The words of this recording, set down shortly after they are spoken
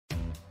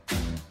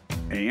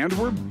And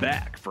we're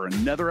back for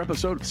another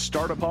episode of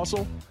Startup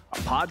Hustle, a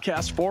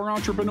podcast for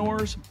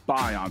entrepreneurs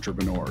by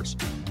entrepreneurs.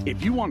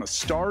 If you want to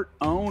start,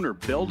 own, or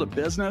build a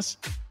business,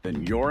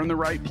 then you're in the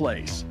right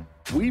place.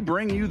 We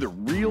bring you the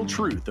real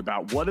truth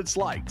about what it's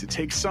like to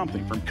take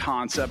something from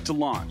concept to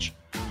launch.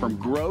 From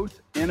growth,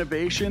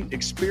 innovation,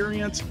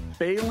 experience,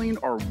 failing,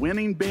 or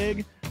winning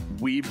big,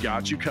 we've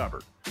got you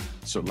covered.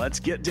 So let's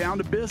get down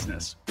to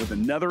business with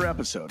another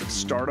episode of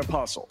Startup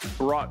Hustle,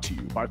 brought to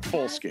you by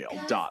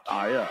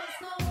Fullscale.io.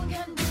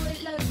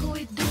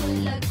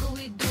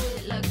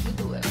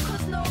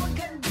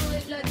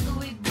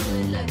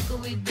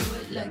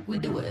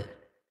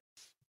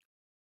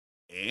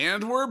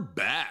 And we're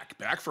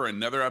back for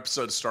another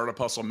episode of Startup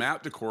Hustle.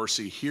 Matt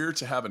DeCoursey here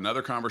to have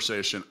another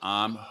conversation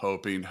I'm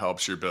hoping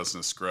helps your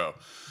business grow.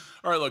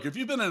 All right, look, if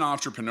you've been in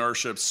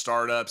entrepreneurship,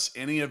 startups,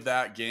 any of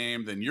that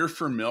game, then you're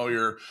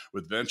familiar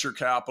with venture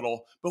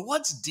capital. But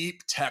what's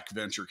deep tech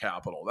venture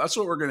capital? That's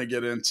what we're going to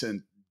get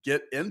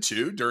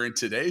into during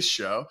today's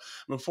show.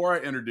 Before I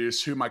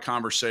introduce who my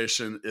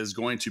conversation is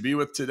going to be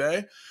with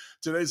today,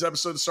 today's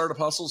episode of Startup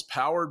Hustle is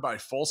powered by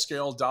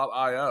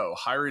Fullscale.io.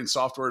 Hiring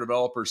software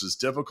developers is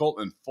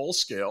difficult, and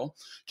Fullscale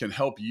can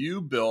help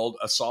you build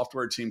a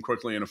software team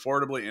quickly and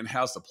affordably, and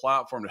has the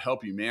platform to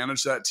help you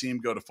manage that team.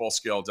 Go to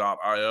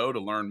Fullscale.io to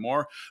learn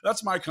more.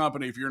 That's my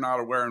company, if you're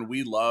not aware, and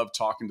we love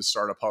talking to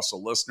Startup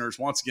Hustle listeners.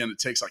 Once again, it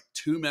takes like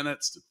 2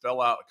 minutes to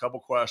fill out a couple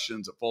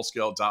questions at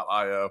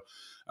Fullscale.io,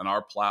 and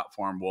our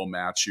platform will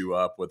match you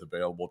up with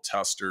available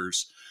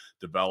testers,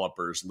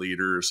 developers,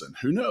 leaders, and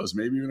who knows,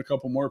 maybe even a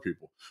couple more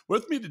people.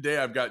 With me today,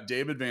 I've got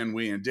David Van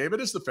Ween.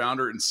 David is the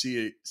founder and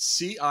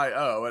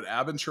CIO at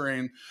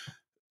Aventurine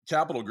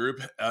Capital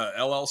Group,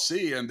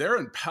 LLC, and they're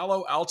in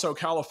Palo Alto,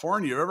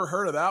 California. You ever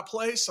heard of that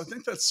place? I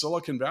think that's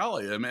Silicon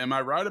Valley. Am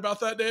I right about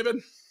that, David?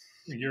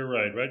 You're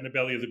right in the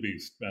belly of the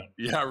beast, man.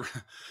 Yeah,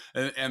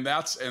 and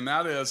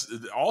that is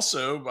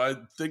also, I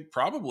think,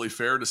 probably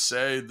fair to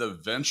say, the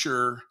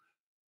venture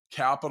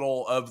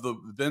capital of the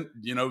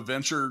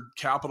venture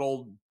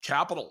capital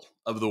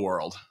of the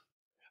world.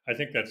 I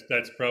think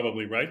that's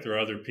probably right. There are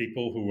other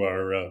people who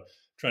are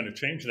trying to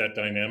change that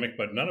dynamic,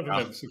 but none of them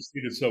have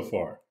succeeded so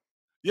far.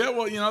 Yeah,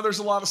 well, there's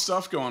a lot of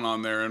stuff going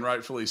on there, and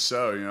rightfully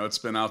so. It's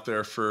been out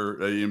there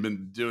for you've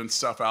been doing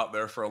stuff out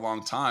there for a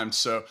long time.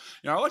 So,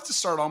 I like to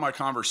start all my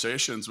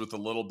conversations with a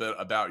little bit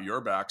about your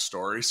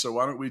backstory. So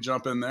why don't we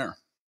jump in there?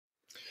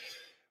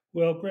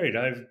 Well, great.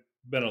 I've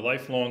been a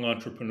lifelong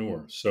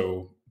entrepreneur,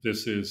 so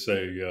this is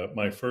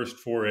my first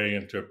foray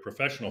into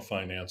professional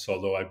finance,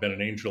 although I've been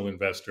an angel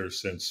investor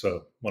since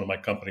one of my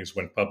companies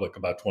went public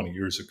about 20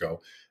 years ago.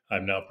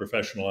 I'm now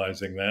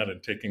professionalizing that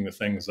and taking the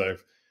things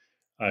I've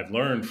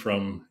learned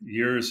from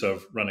years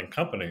of running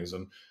companies.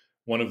 And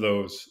one of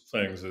those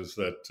things is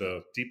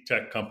that deep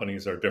tech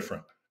companies are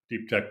different.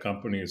 Deep tech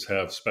companies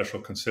have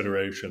special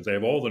considerations. They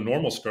have all the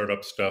normal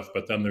startup stuff,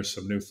 but then there's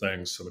some new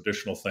things, some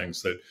additional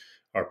things that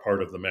are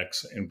part of the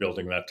mix in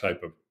building that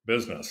type of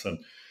business. And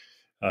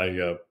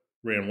I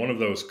ran one of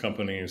those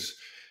companies,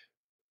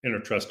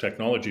 Intertrust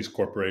Technologies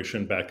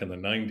Corporation, back in the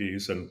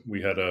 90s, and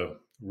we had a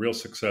real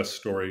success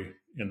story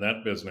in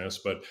that business.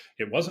 But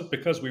it wasn't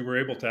because we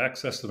were able to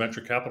access the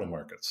venture capital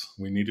markets.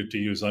 We needed to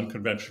use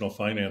unconventional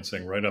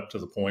financing right up to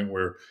the point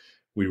where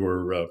we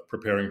were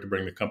preparing to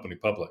bring the company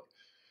public.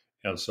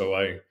 And so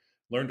I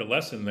learned a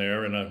lesson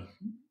there, and I'm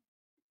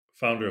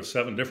founder of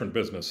 7 different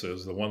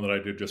businesses. The one that I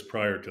did just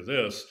prior to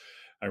this,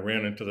 I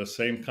ran into the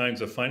same kinds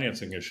of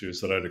financing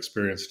issues that I'd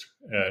experienced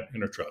at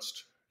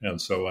Intertrust.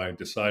 And so I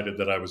decided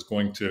that I was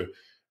going to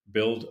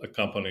build a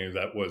company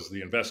that was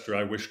the investor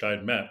I wished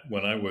I'd met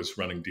when I was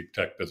running deep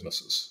tech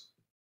businesses.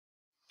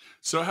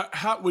 So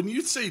when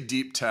you say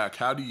deep tech,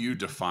 how do you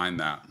define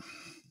that?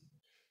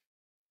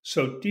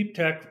 So deep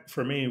tech,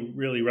 for me,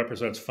 really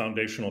represents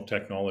foundational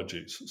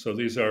technologies. So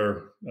these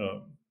are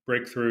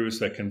breakthroughs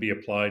that can be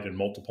applied in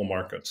multiple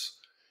markets.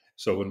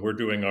 So when we're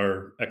doing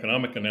our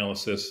economic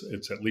analysis,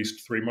 it's at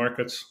least 3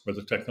 markets where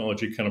the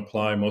technology can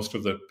apply. Most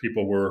of the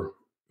people we're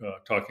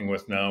talking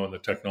with now and the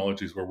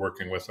technologies we're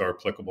working with are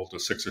applicable to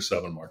 6 or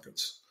 7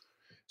 markets.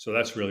 So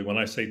that's really, when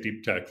I say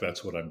deep tech,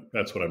 that's what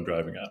I'm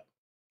driving at.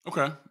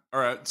 Okay. All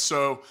right.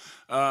 So,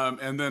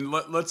 and then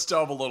let's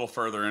delve a little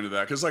further into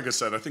that. Cause like I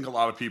said, I think a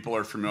lot of people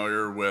are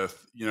familiar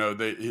with,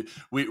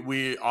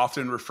 we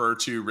often refer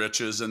to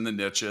riches and the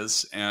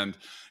niches, and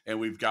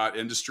we've got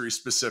industry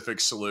specific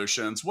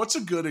solutions. What's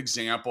a good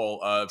example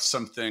of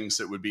some things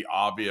that would be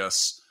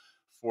obvious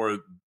for,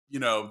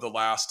 the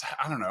last,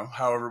 I don't know,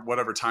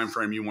 whatever time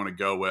frame you want to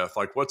go with?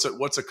 Like what's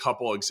a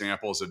couple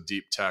examples of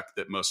deep tech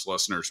that most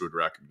listeners would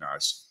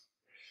recognize?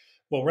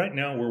 Well, right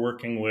now we're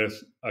working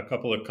with a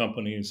couple of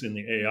companies in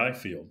the AI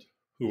field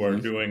who are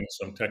doing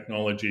some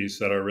technologies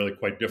that are really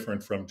quite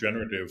different from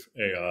generative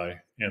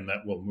AI, and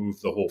that will move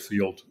the whole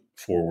field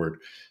forward,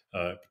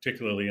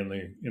 particularly in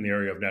the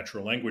area of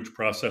natural language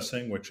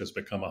processing, which has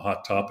become a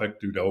hot topic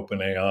due to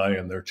OpenAI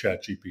and their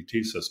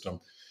ChatGPT system.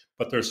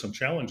 But there's some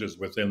challenges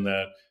within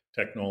that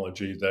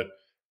technology that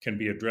can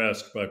be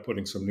addressed by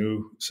putting some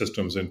new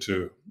systems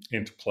into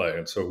play.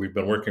 And so we've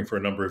been working for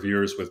a number of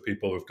years with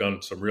people who've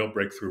done some real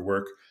breakthrough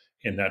work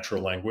in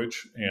natural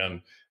language.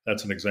 And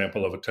that's an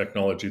example of a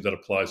technology that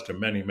applies to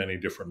many, many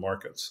different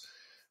markets.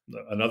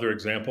 Another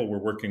example, we're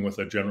working with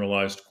a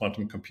generalized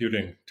quantum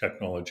computing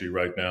technology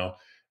right now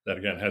that,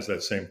 again, has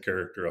that same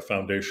character, a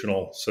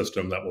foundational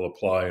system that will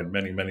apply in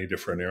many, many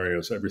different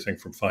areas, everything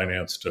from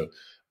finance to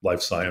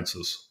life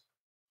sciences.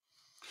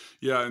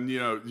 Yeah,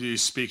 and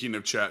speaking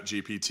of Chat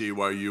GPT,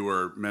 while you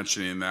were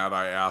mentioning that,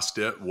 I asked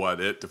it what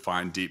it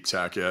defined deep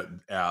tech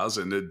as,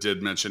 and it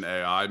did mention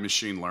AI,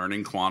 machine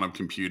learning, quantum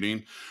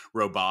computing,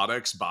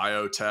 robotics,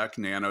 biotech,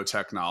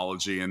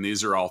 nanotechnology, and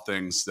these are all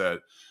things that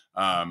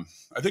I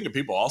think of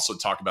people also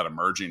talk about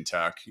emerging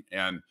tech.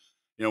 And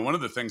one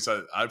of the things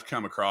that I've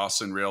come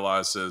across and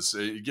realized is,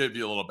 it give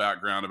you a little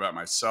background about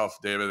myself,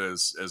 David,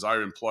 is I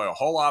employ a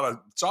whole lot of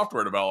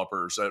software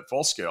developers at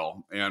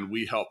Fullscale, and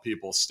we help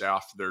people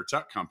staff their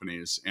tech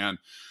companies. And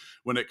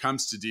when it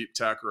comes to deep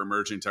tech or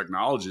emerging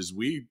technologies,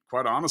 we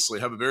quite honestly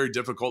have a very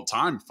difficult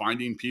time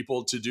finding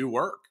people to do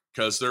work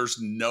because there's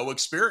no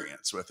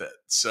experience with it.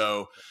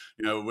 So,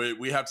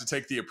 we have to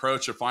take the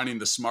approach of finding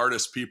the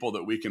smartest people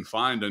that we can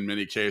find in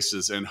many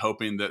cases and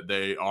hoping that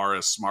they are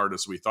as smart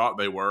as we thought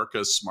they were,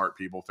 because smart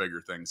people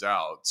figure things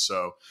out.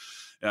 So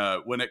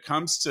when it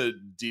comes to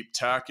deep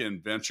tech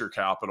and venture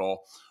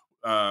capital,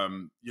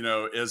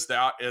 is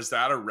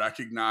that a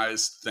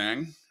recognized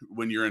thing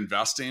when you're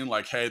investing?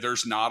 Like, hey,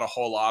 there's not a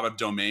whole lot of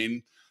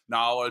domain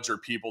knowledge or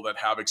people that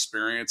have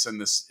experience in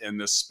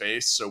this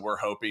space, so we're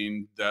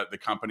hoping that the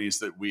companies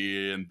that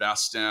we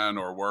invest in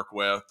or work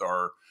with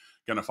are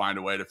going to find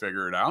a way to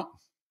figure it out.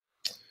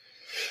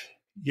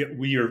 Yeah,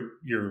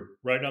 you're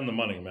right on the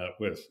money, Matt,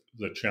 with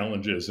the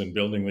challenges in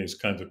building these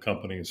kinds of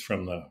companies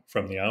from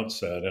the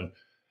outset. And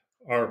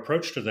our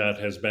approach to that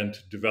has been to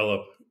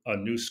develop a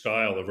new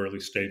style of early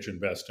stage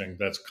investing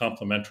that's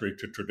complementary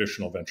to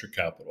traditional venture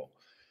capital.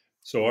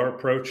 So our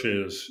approach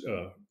is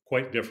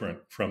quite different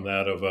from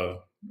that of a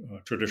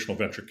traditional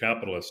venture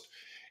capitalist,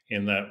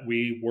 in that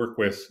we work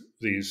with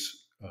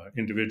these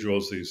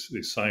individuals,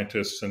 these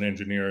scientists and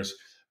engineers,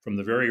 from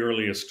the very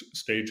earliest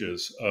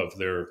stages of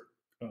their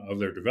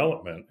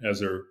development as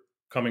they're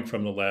coming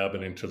from the lab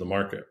and into the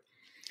market.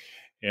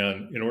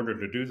 And in order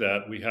to do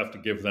that, we have to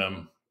give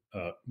them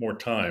more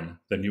time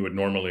than you would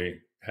normally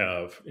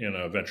have in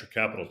a venture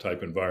capital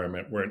type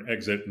environment, where an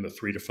exit in the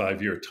 3 to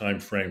 5 year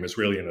time frame is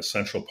really an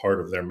essential part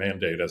of their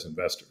mandate as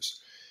investors.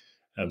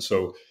 And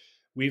so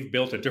we've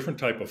built a different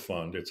type of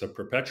fund. It's a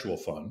perpetual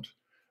fund.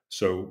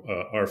 So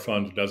our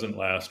fund doesn't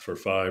last for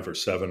 5 or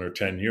 7 or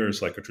 10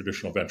 years like a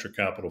traditional venture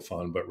capital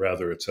fund, but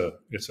rather it's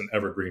an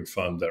evergreen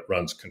fund that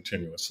runs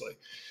continuously.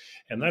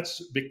 And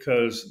that's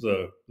because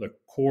the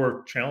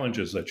core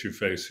challenges that you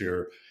face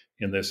here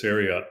in this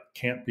area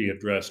can't be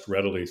addressed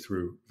readily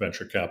through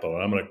venture capital.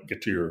 And I'm going to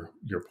get to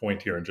your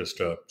point here in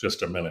just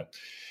a minute.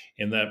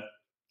 In that,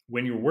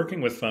 when you're working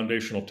with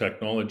foundational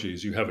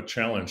technologies, you have a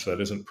challenge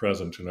that isn't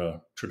present in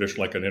a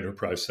traditional, like an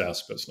enterprise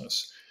SaaS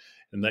business,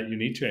 and that you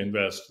need to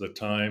invest the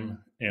time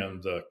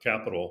and the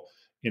capital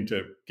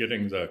into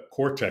getting the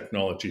core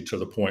technology to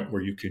the point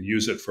where you can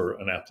use it for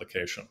an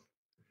application.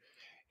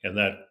 And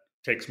that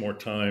takes more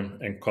time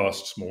and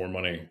costs more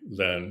money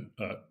than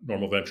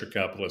normal venture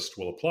capitalists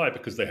will apply,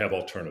 because they have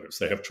alternatives.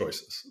 They have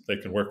choices. They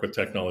can work with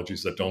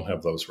technologies that don't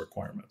have those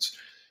requirements.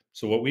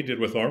 So what we did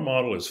with our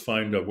model is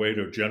find a way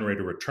to generate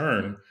a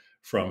return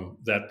from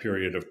that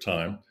period of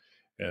time.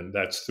 And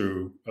that's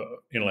through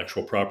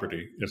intellectual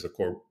property is the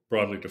core,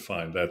 broadly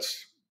defined.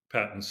 That's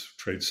patents,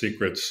 trade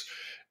secrets,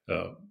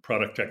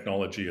 product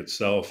technology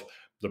itself,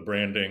 the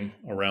branding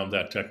around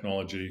that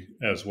technology,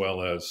 as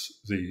well as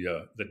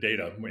the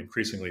data.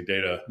 Increasingly,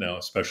 data now,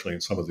 especially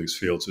in some of these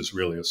fields, is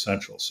really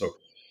essential. So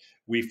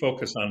we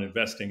focus on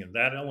investing in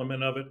that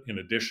element of it, in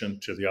addition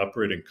to the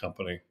operating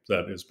company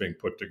that is being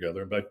put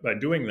together. And by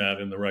doing that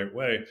in the right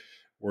way,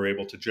 we're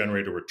able to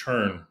generate a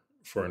return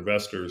for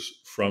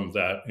investors from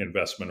that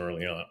investment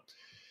early on.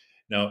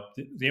 Now,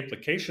 the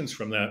implications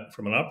from that,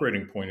 from an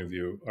operating point of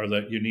view, are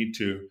that you need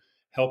to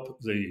help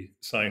the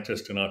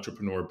scientist and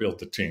entrepreneur build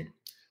the team.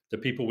 The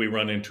people we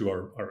run into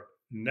are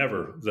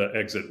never the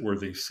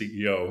exit-worthy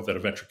CEO that a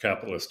venture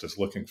capitalist is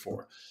looking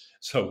for.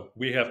 So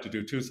we have to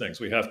do two things.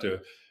 We have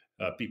to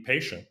be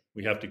patient.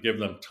 We have to give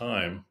them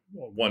time.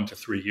 1 to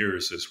 3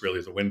 years is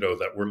really the window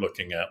that we're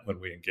looking at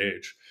when we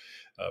engage,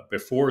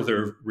 before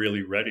they're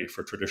really ready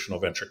for traditional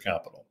venture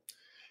capital.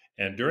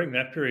 And during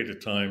that period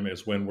of time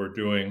is when we're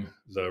doing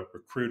the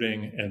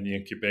recruiting and the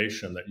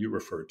incubation that you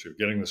referred to,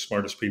 getting the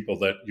smartest people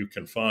that you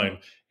can find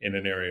in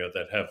an area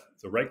that have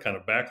the right kind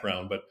of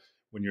background. But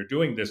when you're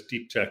doing this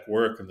deep tech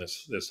work and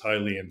this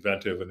highly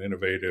inventive and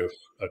innovative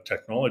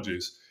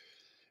technologies,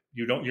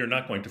 you're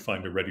not going to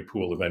find a ready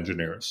pool of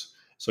engineers.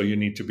 So you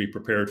need to be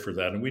prepared for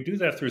that. And we do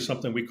that through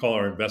something we call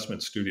our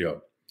investment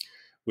studio,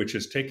 which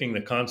is taking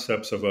the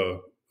concepts of a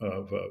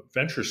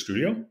venture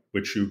studio,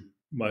 which you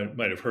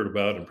might have heard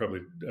about and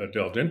probably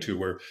delved into,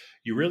 where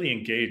you really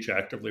engage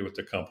actively with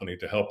the company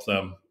to help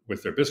them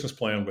with their business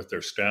plan, with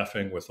their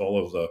staffing, with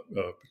all of the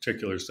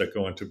particulars that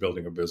go into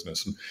building a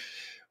business. And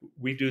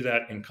we do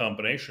that in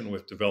combination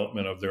with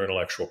development of their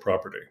intellectual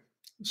property.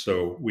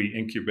 So we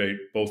incubate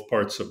both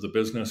parts of the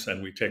business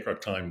and we take our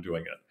time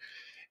doing it.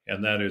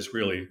 And that is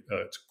really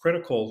it's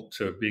critical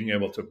to being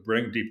able to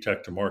bring deep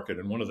tech to market.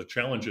 And one of the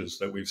challenges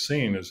that we've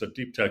seen is that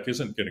deep tech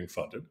isn't getting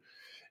funded.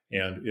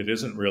 And it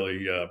isn't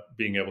really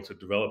being able to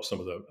develop some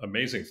of the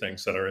amazing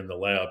things that are in the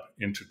lab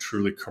into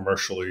truly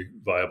commercially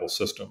viable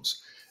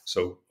systems.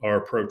 So our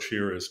approach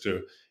here is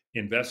to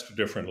invest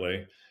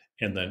differently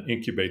and then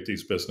incubate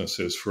these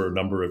businesses for a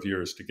number of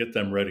years to get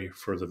them ready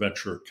for the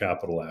venture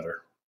capital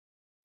ladder.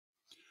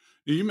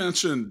 You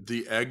mentioned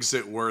the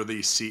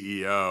exit-worthy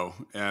CEO,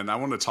 and I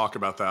want to talk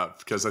about that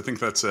because I think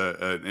that's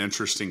an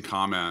interesting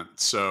comment.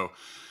 So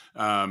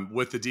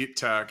with the deep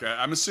tech,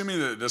 I'm assuming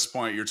that at this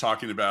point you're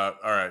talking about,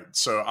 all right,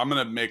 so I'm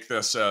going to make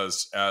this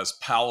as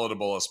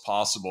palatable as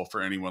possible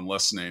for anyone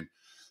listening.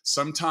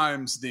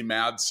 Sometimes the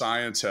mad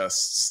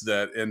scientists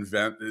that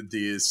invent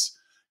these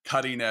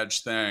cutting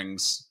edge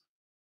things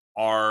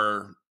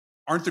aren't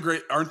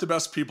the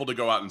best people to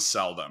go out and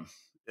sell them.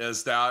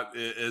 Is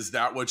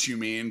that what you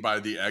mean by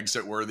the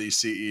exit worthy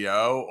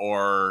CEO,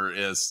 or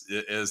is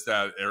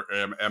that,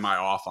 am I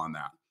off on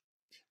that?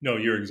 No,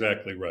 you're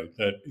exactly right.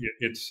 That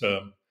it's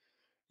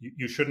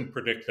you shouldn't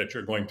predict that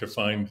you're going to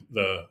find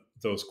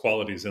those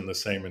qualities in the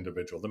same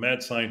individual. The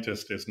mad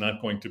scientist is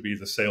not going to be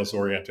the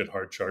sales-oriented,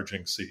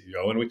 hard-charging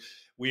CEO, and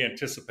we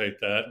anticipate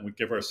that, and we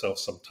give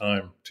ourselves some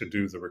time to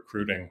do the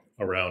recruiting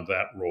around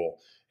that role.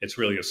 It's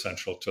really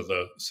essential to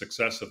the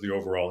success of the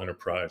overall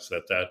enterprise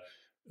that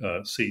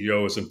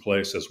CEO is in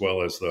place, as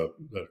well as the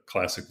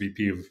classic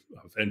VP of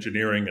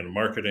engineering and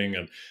marketing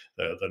and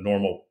the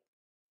normal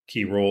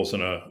key roles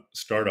in a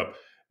startup.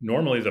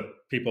 Normally, the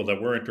people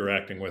that we're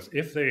interacting with,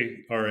 if they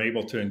are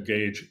able to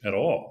engage at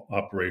all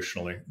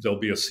operationally, there'll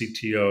be a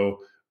CTO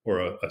or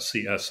a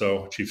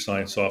CSO, Chief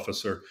Science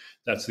Officer.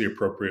 That's the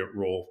appropriate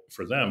role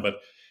for them. But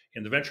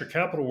in the venture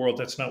capital world,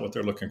 that's not what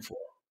they're looking for.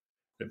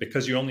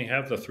 Because you only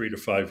have the 3 to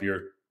 5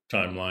 year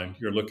timeline,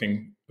 you're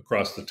looking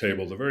across the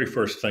table. The very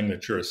first thing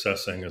that you're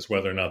assessing is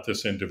whether or not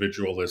this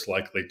individual is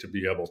likely to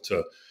be able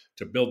to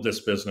build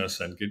this business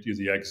and get you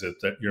the exit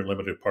that your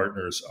limited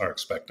partners are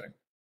expecting.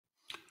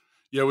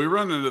 Yeah, we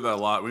run into that a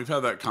lot. We've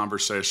had that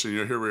conversation.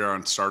 Here we are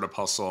on Startup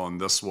Hustle, and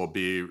this will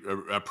be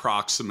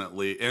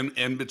approximately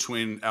in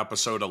between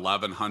episode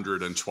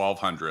 1100 and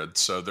 1200.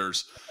 So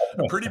there's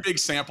a pretty big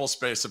sample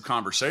space of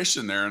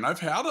conversation there. And I've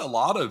had a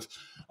lot of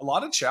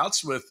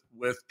chats with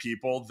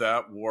people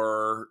that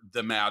were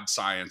the mad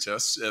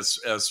scientists,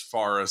 as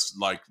far as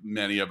like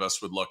many of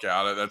us would look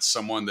at it. That's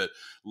someone that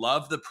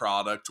loved the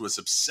product, was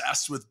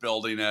obsessed with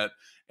building it,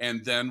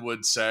 and then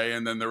would say,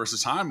 and then there was a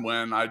time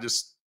when I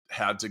just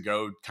had to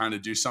go kind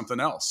of do something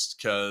else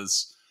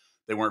because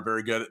they weren't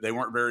very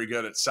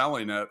good at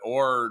selling it,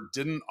 or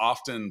didn't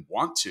often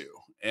want to.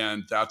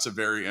 And that's a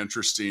very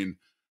interesting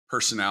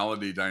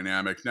personality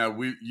dynamic. Now,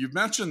 you've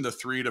mentioned the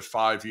 3 to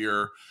 5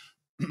 year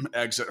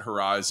exit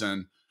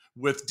horizon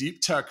with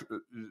deep tech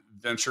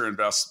venture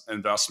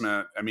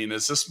investment. I mean,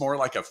 is this more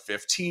like a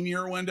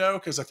 15-year window?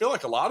 Because I feel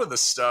like a lot of the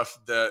stuff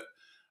that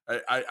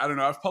I don't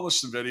know, I've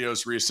published some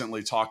videos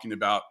recently talking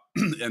about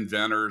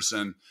inventors,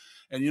 and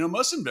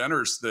most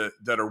inventors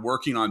that are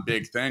working on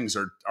big things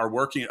are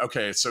working.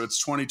 Okay, so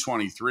it's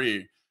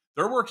 2023.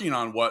 They're working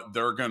on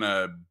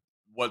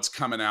what's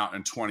coming out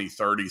in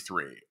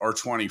 2033 or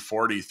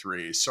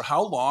 2043. So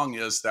how long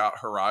is that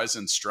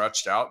horizon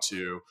stretched out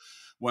to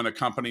when a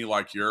company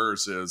like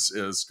yours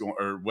is going,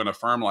 or when a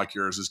firm like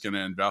yours is going to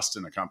invest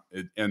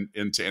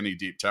into any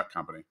deep tech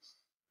company?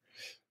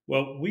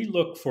 Well, we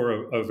look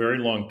for a very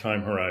long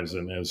time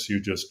horizon, as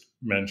you just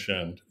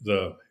mentioned.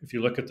 If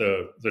you look at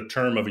the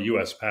term of a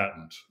U.S.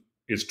 patent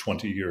is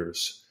 20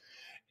 years,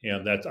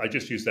 and that I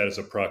just use that as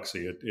a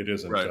proxy. It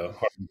isn't right. A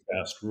hard and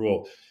fast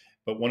rule.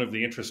 But one of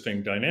the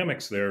interesting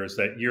dynamics there is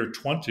that year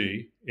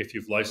 20, if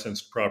you've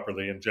licensed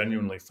properly and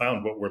genuinely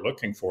found what we're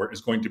looking for, is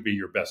going to be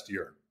your best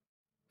year,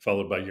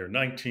 followed by year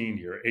 19,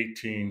 year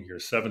 18, year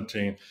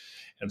 17.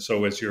 And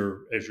so as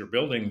you're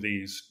building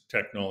these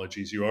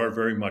technologies, you are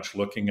very much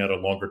looking at a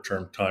longer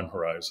term time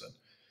horizon.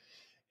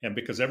 And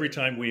because every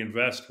time we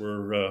invest,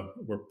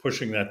 we're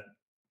pushing that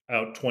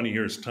out 20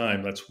 years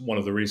time. That's one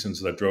of the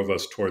reasons that drove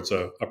us towards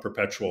a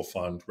perpetual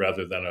fund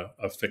rather than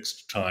a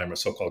fixed time, a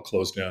so-called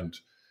closed-end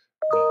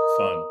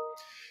fund.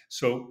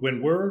 So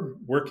when we're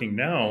working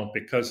now,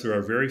 because there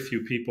are very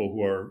few people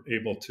who are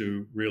able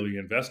to really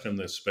invest in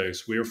this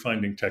space, we are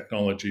finding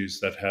technologies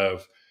that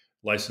have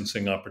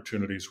licensing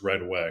opportunities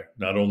right away.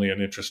 Not only an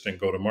interesting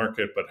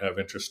go-to-market, but have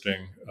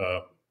interesting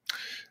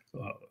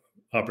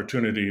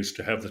opportunities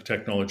to have the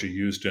technology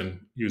used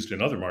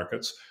in other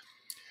markets.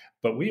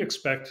 But we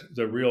expect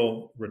the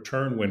real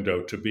return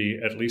window to be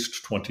at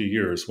least 20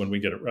 years when we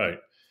get it right.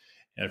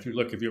 And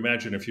if you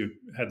imagine if you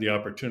had the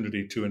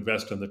opportunity to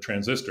invest in the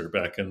transistor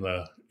back in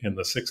the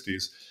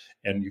 60s,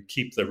 and you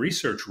keep the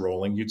research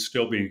rolling, you'd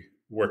still be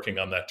working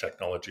on that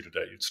technology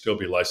today. You'd still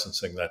be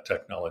licensing that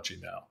technology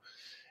now.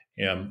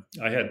 And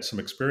I had some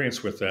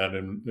experience with that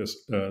in this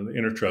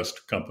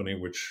Intertrust company,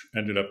 which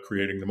ended up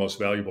creating the most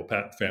valuable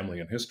patent family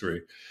in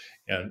history.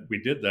 And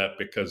we did that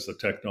because the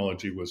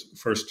technology was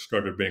first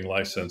started being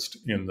licensed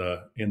in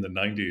the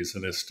 90s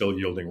and is still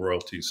yielding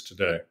royalties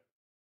today.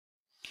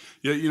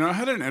 Yeah, I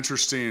had an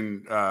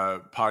interesting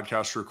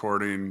podcast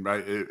recording.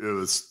 Right? It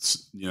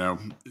was, a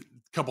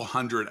couple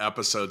hundred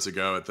episodes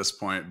ago at this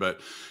point, but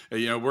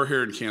we're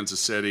here in Kansas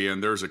City,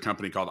 and there's a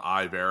company called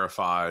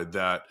iVerify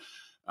that,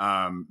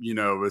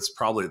 it's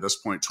probably at this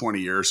point 20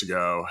 years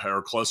ago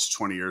or close to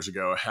 20 years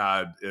ago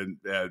had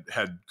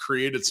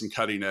created some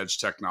cutting edge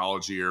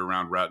technology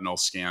around retinal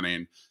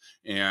scanning.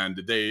 And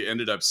they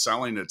ended up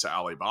selling it to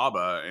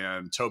Alibaba.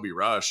 And Toby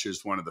Rush,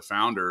 who's one of the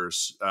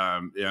founders,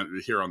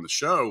 here on the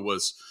show,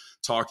 was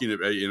talking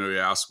about, he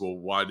asked, well,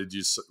 why did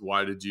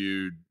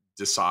you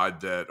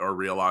decide that or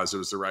realize it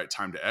was the right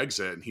time to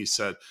exit? And he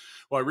said,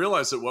 well, I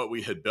realized that what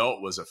we had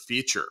built was a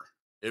feature.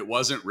 It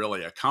wasn't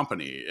really a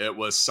company. It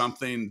was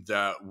something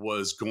that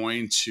was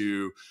going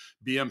to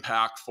be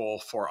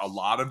impactful for a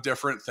lot of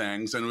different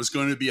things, and it was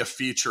going to be a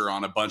feature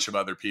on a bunch of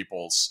other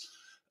people's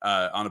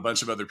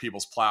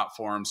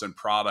platforms and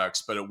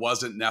products, but it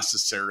wasn't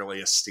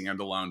necessarily a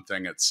standalone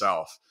thing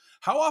itself.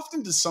 How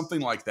often does something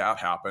like that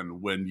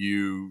happen when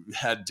you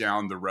head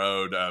down the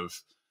road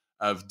of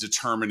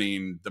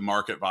determining the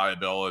market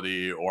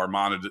viability or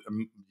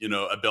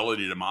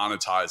ability to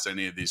monetize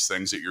any of these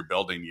things that you're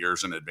building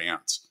years in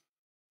advance?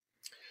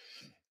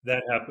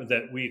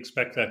 That we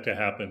expect that to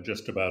happen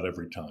just about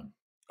every time.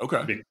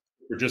 Okay.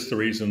 For just the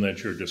reason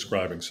that you're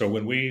describing. So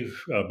when we've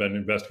been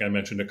investing, I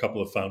mentioned a couple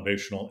of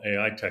foundational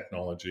AI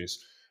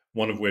technologies,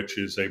 one of which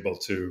is able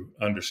to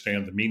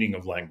understand the meaning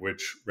of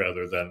language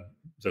rather than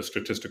the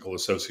statistical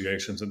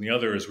associations. And the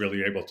other is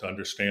really able to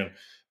understand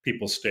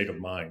people's state of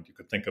mind. You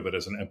could think of it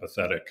as an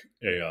empathetic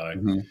AI.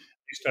 Mm-hmm.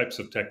 These types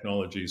of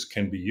technologies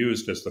can be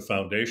used as the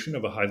foundation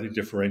of a highly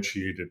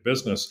differentiated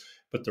business,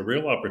 but the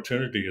real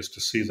opportunity is to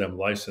see them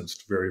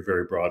licensed very,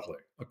 very broadly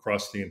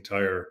across the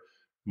entire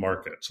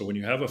market. So when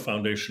you have a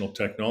foundational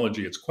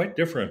technology, it's quite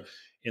different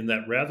in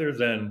that rather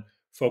than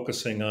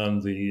focusing on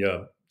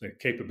the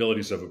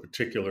capabilities of a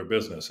particular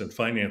business, in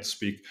finance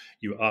speak,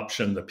 you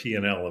option the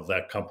P&L of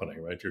that company,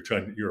 right?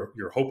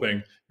 You're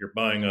hoping, you're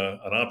buying an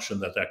option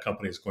that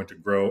company is going to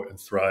grow and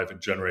thrive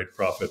and generate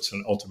profits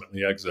and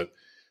ultimately exit.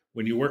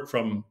 When you work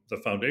from the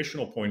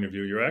foundational point of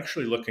view, you're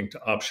actually looking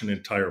to option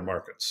entire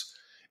markets.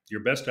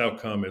 Your best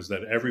outcome is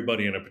that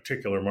everybody in a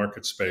particular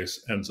market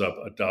space ends up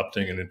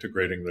adopting and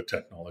integrating the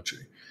technology.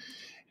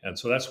 And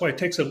so that's why it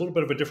takes a little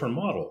bit of a different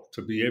model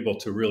to be able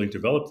to really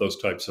develop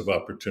those types of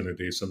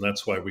opportunities. And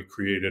that's why we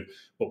created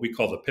what we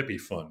call the PIPI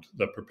Fund,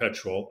 the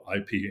Perpetual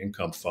IP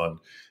Income Fund,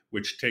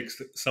 which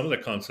takes some of the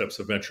concepts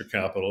of venture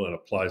capital and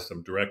applies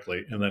them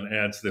directly, and then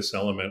adds this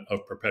element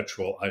of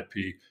perpetual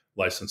IP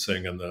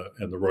licensing and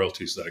the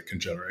royalties that it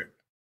can generate.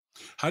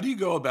 How do you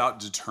go about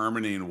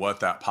determining what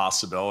that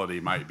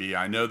possibility might be?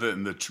 I know that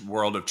in the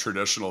world of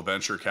traditional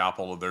venture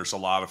capital, there's a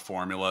lot of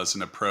formulas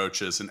and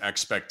approaches and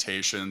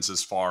expectations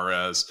as far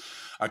as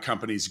a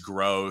company's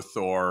growth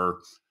or,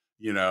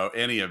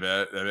 any of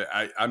it.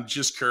 I'm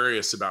just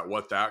curious about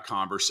what that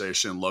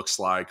conversation looks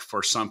like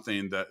for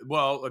something that,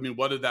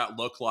 what did that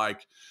look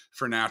like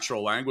for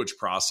natural language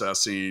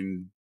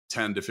processing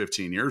 10 to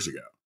 15 years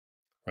ago?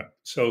 Right.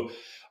 So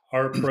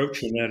our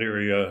approach in that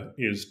area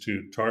is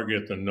to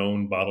target the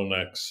known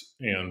bottlenecks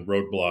and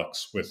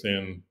roadblocks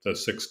within the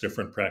 6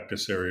 different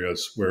practice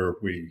areas where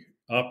we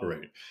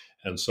operate.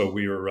 And so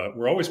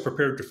we're always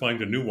prepared to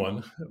find a new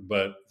one,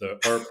 but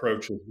our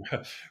approach is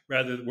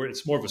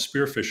it's more of a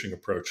spearfishing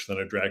approach than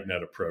a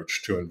dragnet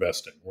approach to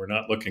investing. We're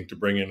not looking to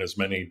bring in as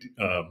many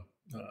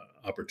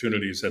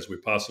opportunities as we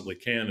possibly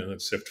can and then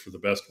sift for the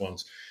best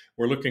ones.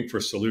 We're looking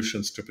for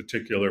solutions to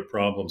particular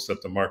problems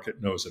that the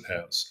market knows it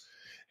has.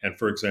 And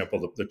for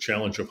example, the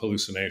challenge of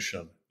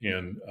hallucination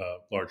in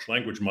large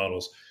language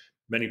models,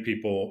 many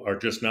people are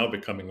just now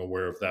becoming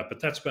aware of that.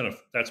 But that's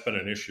been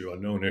an issue, a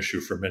known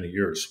issue for many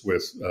years.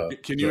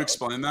 Can you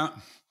explain that?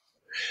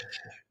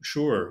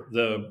 Sure.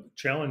 The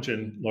challenge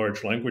in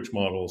large language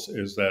models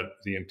is that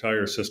the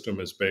entire system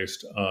is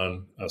based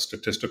on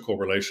statistical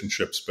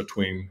relationships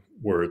between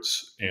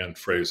words and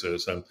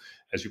phrases. And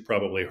as you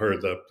probably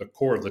heard, the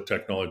core of the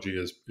technology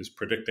is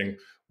predicting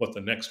what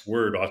the next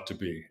word ought to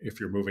be if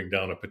you're moving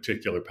down a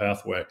particular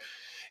pathway.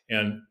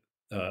 And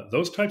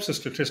those types of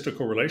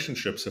statistical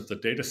relationships, if the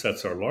data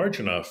sets are large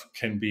enough,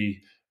 can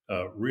be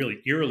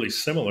really eerily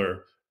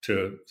similar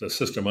to the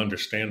system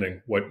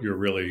understanding what you're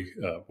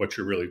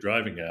really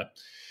driving at.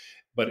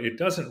 But it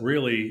doesn't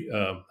really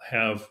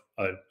have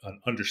an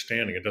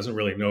understanding. It doesn't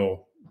really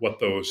know what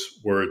those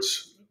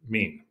words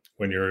mean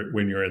when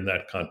you're in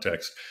that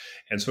context.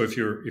 And so if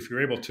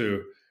you're able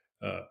to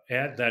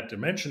add that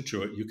dimension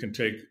to it, you can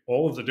take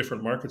all of the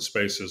different market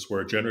spaces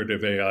where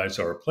generative AIs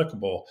are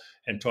applicable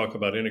and talk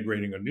about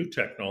integrating a new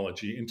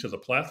technology into the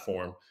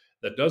platform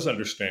that does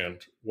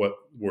understand what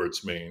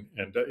words mean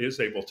and is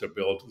able to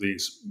build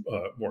these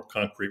more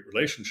concrete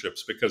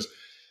relationships. Because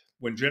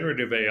when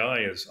generative AI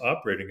is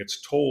operating,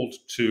 it's told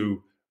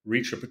to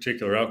reach a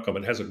particular outcome.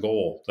 It has a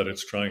goal that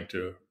it's trying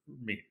to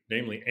meet,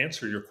 namely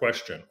answer your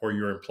question or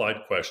your implied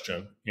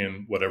question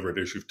in whatever it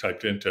is you've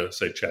typed into,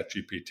 say,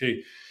 ChatGPT.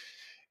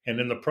 And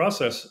in the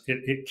process,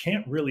 it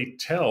can't really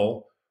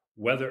tell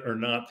whether or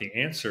not the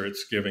answer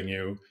it's giving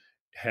you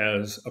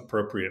has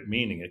appropriate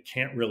meaning. It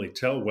can't really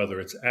tell whether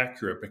it's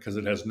accurate because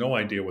it has no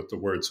idea what the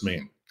words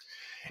mean.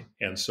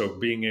 And so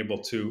being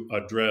able to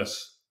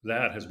address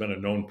that has been a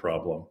known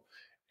problem.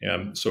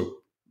 And so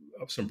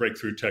some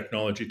breakthrough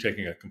technology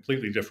taking a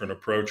completely different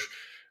approach.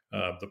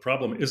 The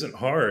problem isn't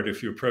hard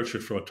if you approach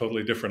it from a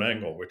totally different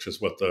angle, which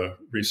is what the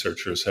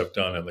researchers have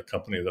done in the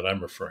company that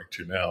I'm referring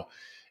to now.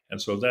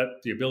 And so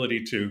that the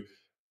ability to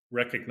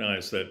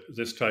recognize that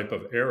this type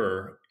of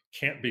error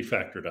can't be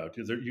factored out.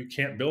 You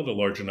can't build a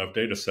large enough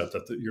data set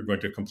that you're going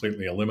to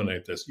completely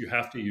eliminate this. You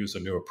have to use a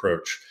new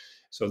approach.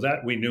 So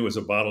that we knew was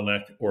a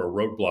bottleneck or a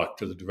roadblock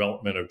to the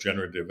development of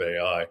generative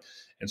AI.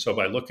 And so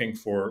by looking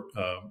for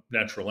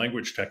natural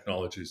language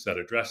technologies that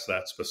address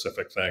that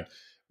specific thing,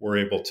 we're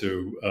able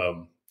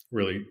to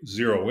really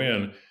zero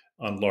in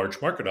on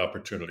large market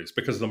opportunities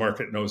because the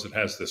market knows it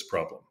has this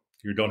problem.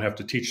 You don't have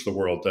to teach the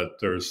world that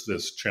there's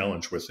this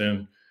challenge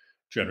within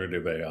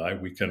generative AI.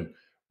 We can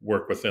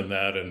work within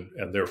that,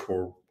 and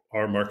therefore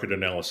our market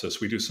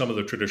analysis, we do some of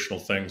the traditional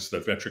things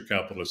that venture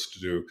capitalists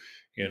do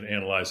in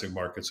analyzing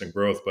markets and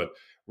growth, but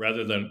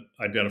rather than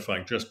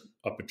identifying just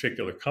a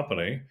particular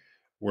company,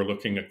 we're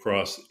looking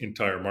across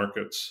entire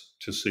markets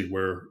to see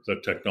where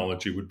the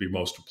technology would be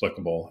most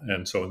applicable.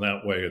 And so in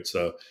that way, it's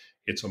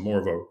a more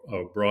of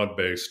a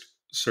broad-based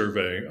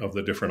survey of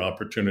the different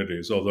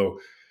opportunities, although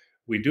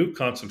we do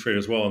concentrate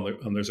as well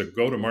on there's a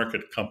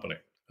go-to-market company.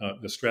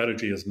 The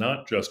strategy is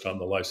not just on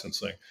the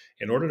licensing.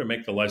 In order to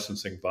make the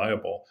licensing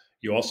viable,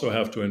 you also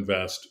have to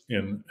invest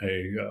in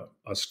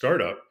a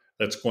startup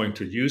that's going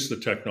to use the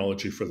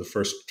technology for the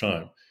first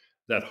time.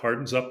 That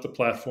hardens up the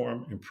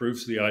platform,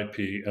 improves the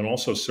IP, and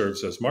also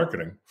serves as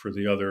marketing for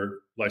the other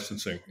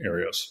licensing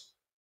areas.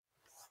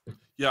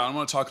 Yeah, I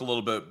want to talk a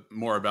little bit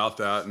more about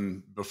that.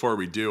 And before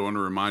we do, I want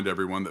to remind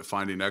everyone that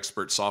finding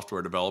expert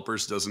software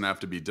developers doesn't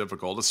have to be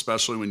difficult,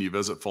 especially when you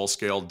visit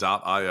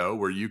Fullscale.io,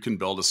 where you can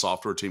build a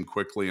software team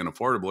quickly and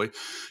affordably.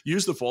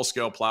 Use the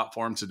Fullscale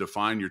platform to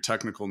define your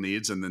technical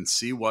needs and then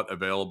see what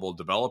available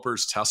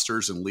developers,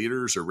 testers, and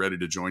leaders are ready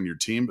to join your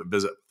team. But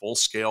visit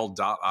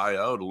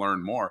Fullscale.io to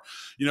learn more.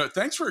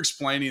 Thanks for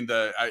explaining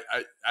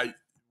I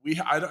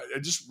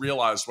just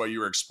realized while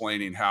you were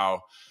explaining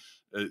how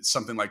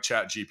something like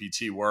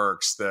ChatGPT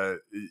works that,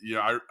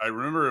 I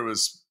remember it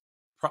was,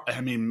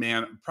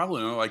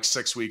 probably only like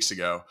 6 weeks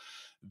ago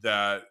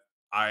that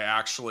I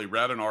actually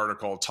read an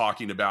article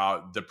talking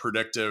about the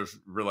predictive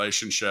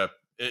relationship.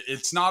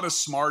 It's not as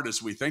smart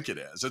as we think it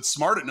is. It's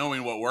smart at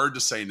knowing what word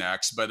to say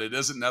next, but it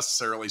isn't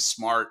necessarily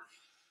smart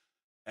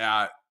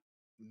at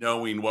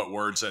knowing what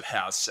words it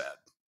has said.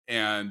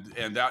 And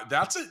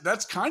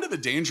that's kind of a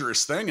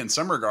dangerous thing in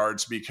some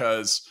regards,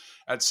 because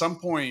at some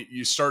point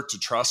you start to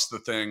trust the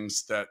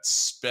things that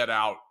spit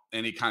out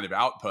any kind of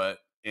output.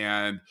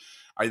 And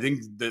I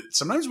think that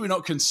sometimes we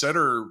don't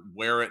consider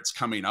where it's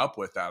coming up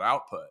with that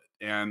output.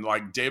 And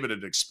like David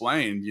had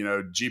explained,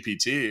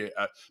 GPT,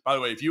 by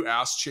the way, if you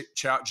ask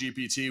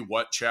ChatGPT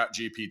what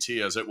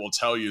ChatGPT is, it will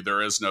tell you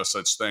there is no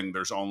such thing.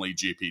 There's only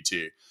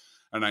GPT.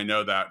 And I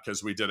know that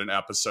because we did an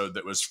episode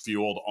that was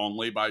fueled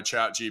only by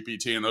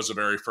ChatGPT. And that was the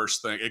very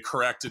first thing. It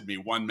corrected me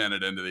 1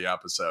 minute into the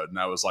episode. And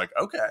I was like,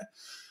 okay.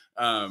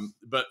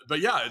 But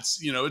yeah,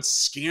 it's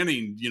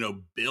scanning,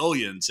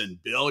 billions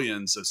and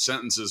billions of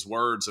sentences,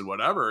 words, and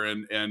whatever.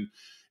 And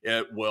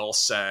it will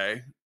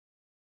say,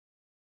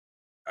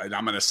 and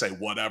I'm going to say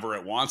whatever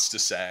it wants to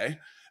say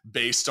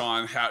based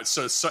on how,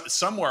 so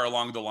somewhere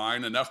along the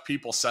line, enough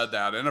people said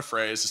that in a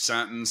phrase, a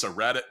sentence, a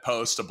Reddit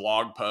post, a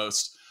blog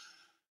post,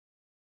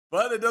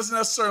 but it doesn't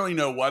necessarily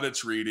know what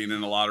it's reading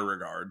in a lot of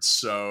regards.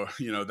 So,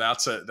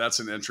 that's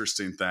an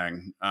interesting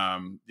thing.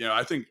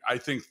 I think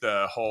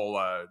the whole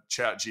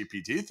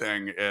ChatGPT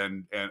thing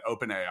and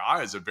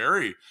OpenAI is a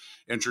very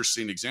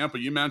interesting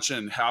example. You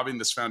mentioned having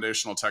this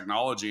foundational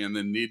technology and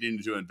then needing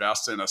to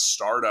invest in a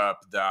startup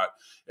that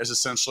is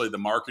essentially the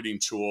marketing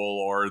tool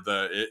or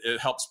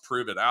it helps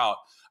prove it out.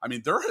 I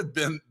mean, there have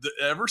been,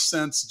 ever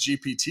since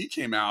GPT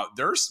came out,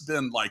 there's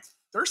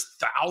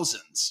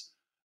thousands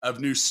of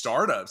new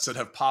startups that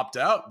have popped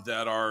up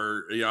that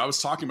are, I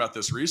was talking about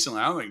this recently.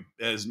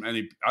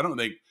 I don't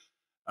think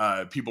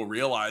people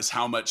realize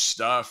how much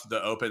stuff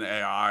the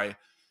OpenAI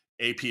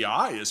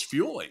API is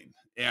fueling.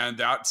 And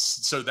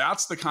that's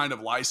the kind of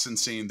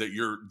licensing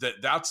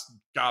that's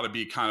got to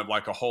be kind of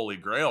like a holy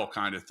grail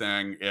kind of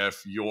thing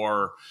if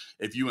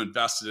you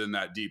invested in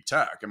that deep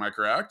tech. Am I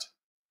correct?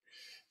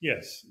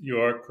 Yes, you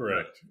are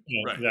correct.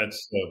 Right.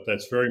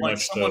 That's very like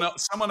much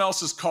someone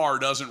else's car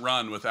doesn't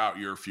run without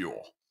your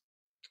fuel.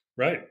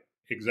 Right,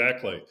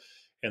 exactly.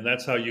 And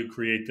that's how you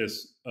create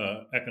this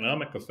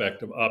economic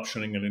effect of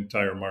optioning an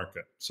entire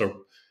market.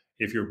 So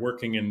if you're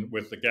working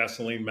with the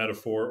gasoline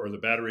metaphor or the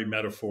battery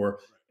metaphor,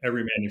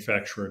 every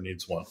manufacturer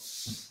needs one.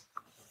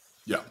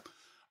 Yeah.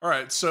 All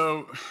right.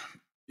 So,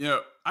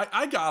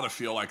 I gotta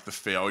feel like the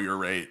failure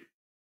rate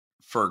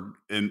for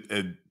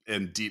in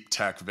deep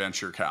tech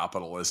venture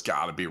capital has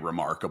got to be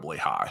remarkably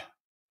high.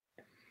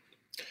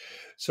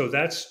 So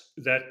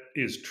that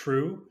is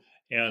true.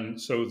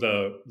 And so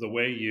the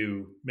way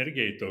you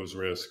mitigate those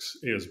risks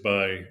is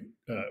by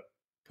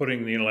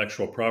putting the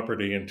intellectual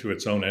property into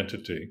its own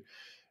entity,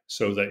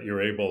 so that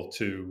you're able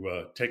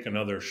to take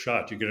another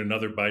shot. You get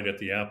another bite at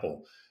the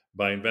apple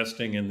by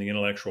investing in the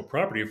intellectual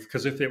property.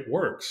 Because if it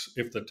works,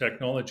 if the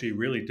technology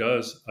really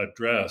does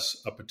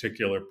address a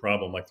particular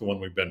problem, like the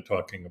one we've been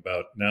talking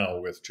about now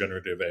with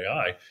generative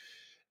AI,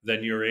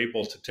 then you're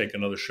able to take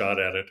another shot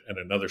at it and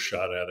another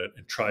shot at it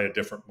and try a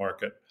different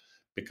market,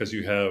 because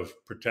you have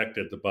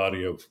protected the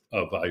body of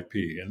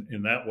IP. And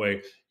in that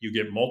way, you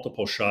get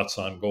multiple shots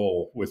on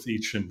goal with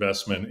each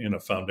investment in a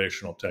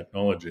foundational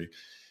technology.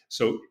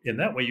 So in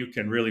that way, you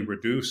can really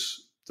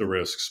reduce the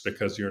risks,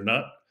 because you're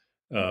not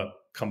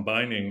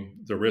combining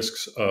the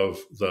risks of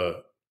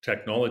the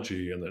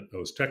technology and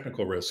those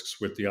technical risks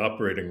with the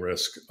operating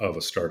risk of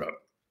a startup.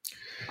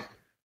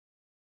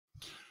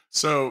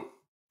 So,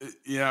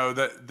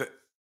 that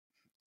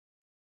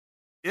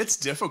it's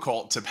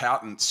difficult to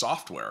patent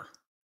software.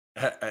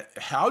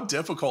 How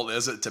difficult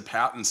is it to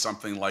patent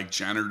something like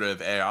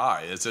generative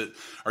AI?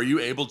 Are you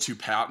able to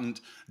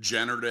patent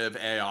generative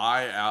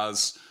AI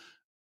as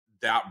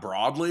that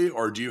broadly,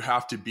 or do you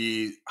have to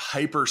be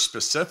hyper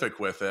specific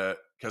with it?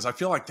 Because I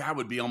feel like that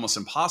would be almost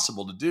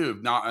impossible to do,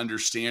 not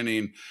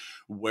understanding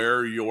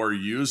where your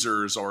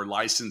users or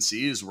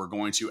licensees were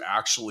going to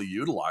actually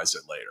utilize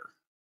it later.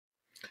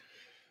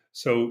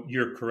 So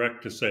you're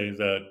correct to say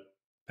that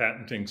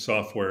patenting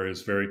software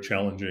is very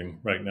challenging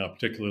right now,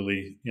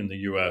 particularly in the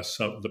US.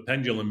 So the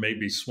pendulum may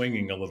be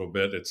swinging a little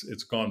bit.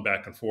 It's gone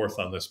back and forth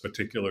on this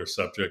particular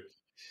subject.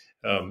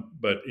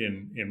 But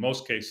in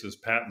most cases,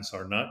 patents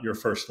are not your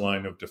first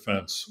line of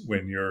defense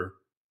when you're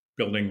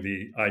building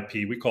the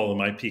IP. We call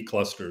them IP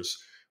clusters,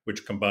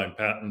 which combine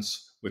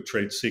patents with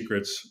trade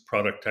secrets,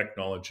 product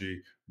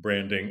technology,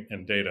 branding,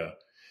 and data.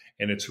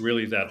 And it's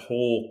really that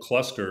whole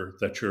cluster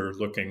that you're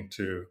looking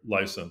to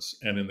license.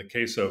 And in the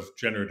case of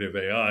generative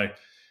AI,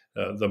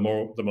 the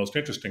most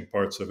interesting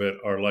parts of it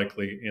are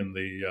likely in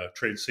the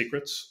trade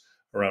secrets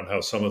around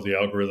how some of the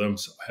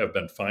algorithms have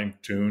been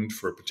fine-tuned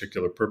for a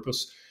particular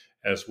purpose,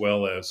 as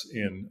well as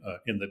in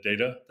the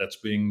data that's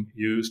being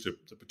used,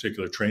 the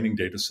particular training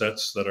data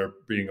sets that are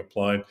being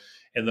applied,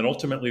 and then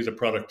ultimately the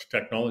product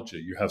technology.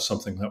 You have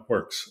something that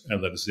works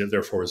and that is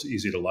therefore is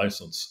easy to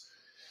license.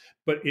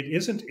 But it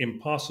isn't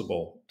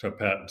impossible to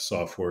patent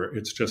software.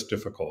 It's just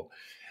difficult.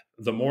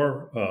 The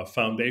more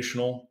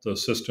foundational the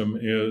system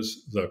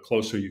is, the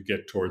closer you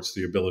get towards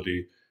the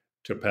ability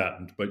to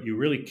patent. But you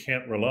really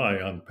can't rely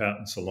on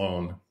patents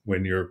alone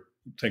when you're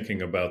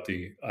thinking about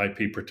the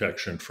IP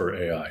protection for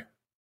AI.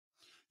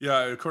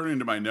 Yeah, according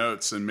to my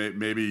notes, and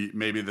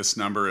maybe this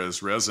number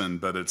has risen,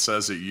 but it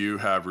says that you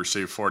have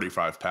received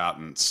 45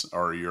 patents,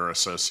 or you're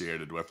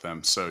associated with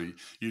them. So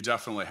you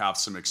definitely have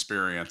some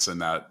experience in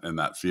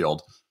that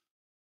field.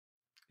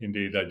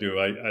 Indeed, I do.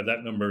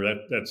 That number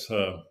that's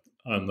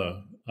on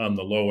the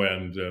low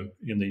end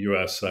in the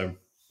U.S. I'm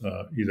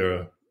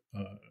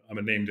I'm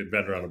a named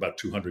inventor on about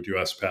 200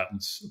 U.S.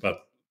 patents, about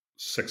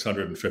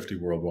 650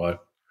 worldwide.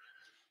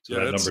 So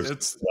Yeah, that number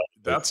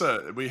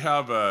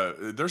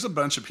there's a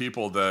bunch of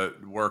people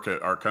that work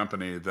at our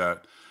company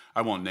that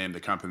I won't name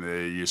the company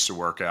they used to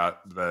work at,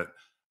 but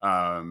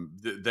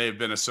they've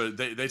been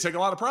they take a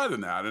lot of pride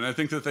in that, and I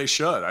think that they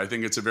should. I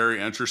think it's a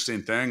very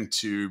interesting thing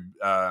to.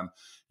 I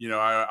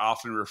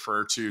often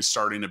refer to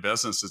starting a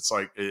business. It's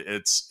like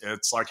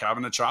it's like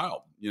having a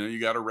child. You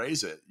got to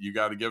raise it. You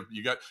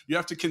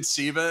have to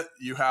conceive it.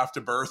 You have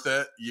to birth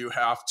it. You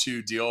have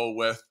to deal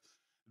with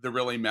the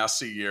really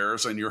messy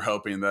years, and you're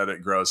hoping that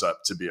it grows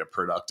up to be a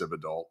productive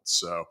adult.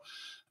 So,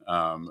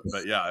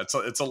 but yeah,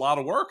 it's a lot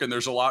of work, and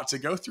there's a lot to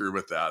go through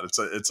with that.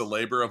 It's a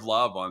labor of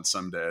love on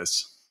some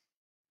days.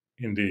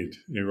 Indeed,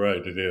 you're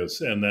right. It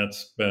is, and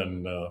that's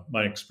been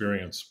my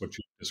experience. What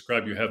you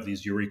described, you have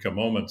these eureka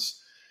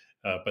moments,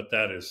 but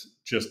that is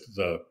just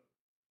the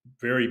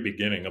very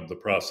beginning of the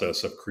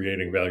process of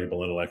creating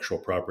valuable intellectual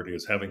property,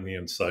 is having the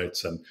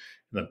insights and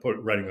then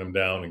writing them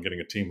down and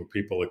getting a team of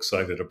people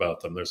excited about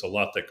them. There's a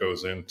lot that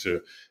goes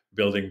into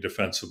building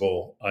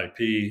defensible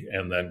IP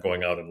and then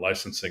going out and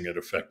licensing it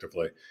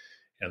effectively.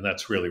 And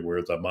that's really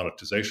where the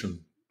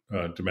monetization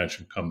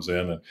dimension comes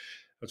in. And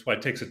that's why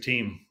it takes a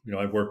team.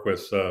 I work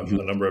with a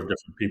number of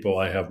different people.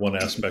 I have one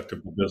aspect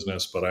of the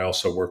business, but I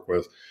also work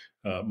with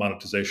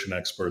monetization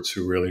experts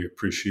who really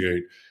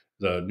appreciate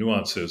the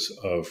nuances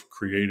of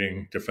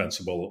creating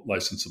defensible,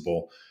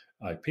 licensable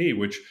IP,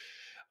 which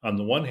on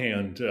the one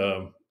hand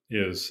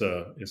is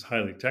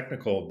highly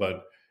technical,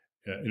 but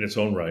in its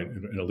own right,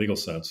 in a legal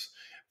sense,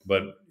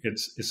 but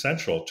it's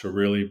essential to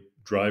really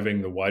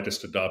driving the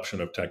widest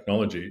adoption of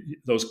technology.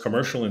 Those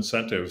commercial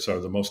incentives are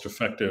the most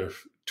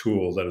effective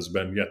tool that has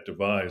been yet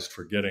devised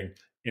for getting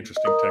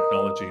interesting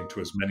technology into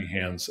as many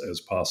hands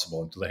as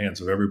possible, into the hands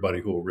of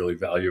everybody who will really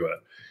value it.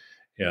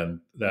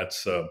 And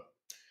that's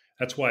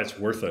That's why it's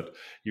worth it.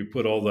 You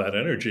put all that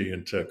energy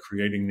into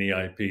creating the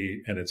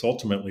IP, and it's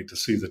ultimately to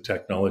see the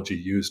technology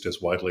used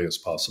as widely as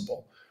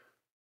possible.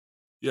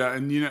 Yeah,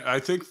 and I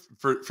think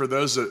for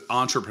those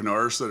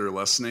entrepreneurs that are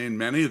listening,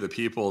 many of the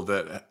people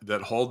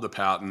that hold the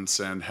patents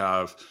and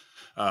have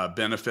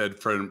benefited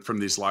from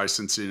these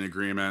licensing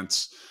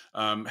agreements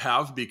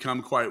have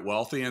become quite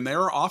wealthy, and they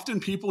are often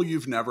people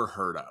you've never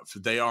heard of.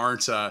 They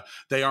aren't Elon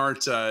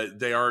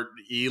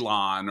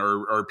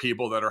or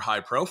people that are high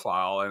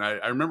profile. And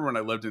I remember when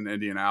I lived in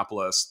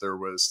Indianapolis, there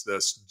was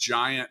this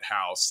giant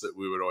house that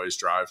we would always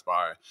drive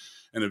by,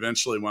 and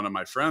eventually one of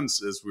my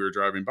friends, as we were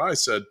driving by,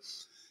 said,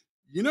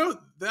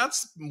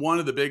 that's one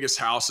of the biggest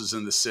houses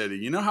in the city.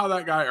 You know how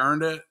that guy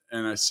earned it?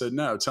 And I said,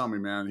 no, tell me,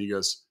 man. He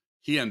goes,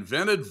 he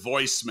invented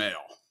voicemail.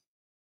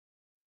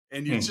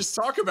 And you just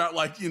talk about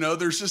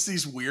there's just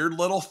these weird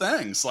little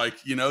things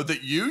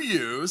that you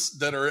use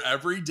that are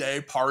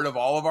everyday part of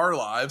all of our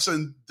lives.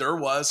 And there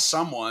was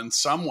someone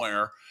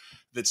somewhere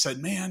that said,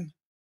 man,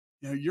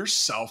 your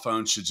cell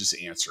phone should just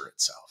answer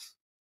itself.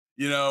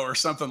 Or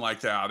something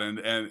like that. And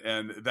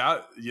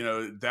that,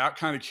 that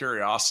kind of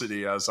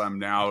curiosity, as I'm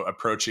now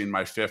approaching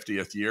my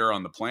 50th year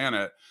on the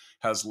planet,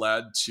 has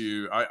led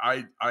to,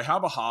 I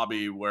have a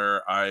hobby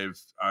where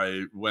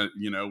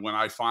when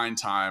I find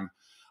time,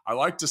 I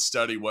like to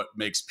study what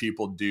makes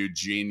people do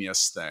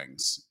genius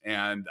things.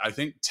 And I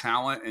think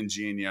talent and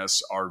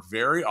genius are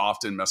very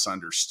often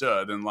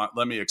misunderstood. And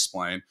let me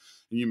explain.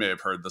 And you may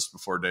have heard this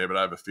before, David.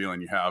 I have a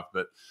feeling you have,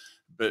 but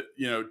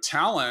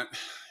talent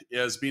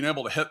is being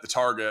able to hit the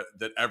target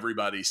that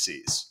everybody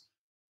sees.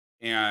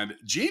 And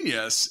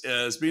genius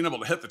is being able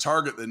to hit the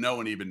target that no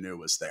one even knew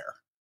was there.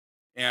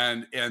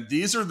 And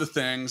these are the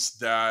things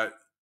that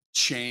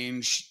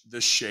change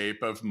the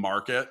shape of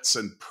markets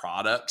and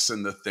products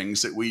and the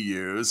things that we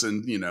use.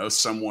 And,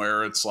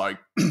 somewhere it's like,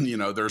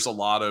 there's a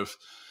lot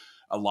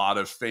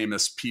of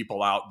famous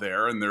people out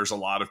there, and there's a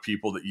lot of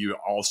people that you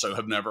also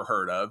have never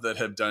heard of that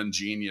have done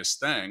genius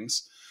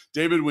things.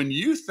 David, when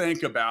you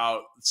think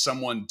about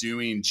someone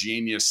doing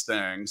genius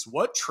things,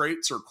 what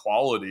traits or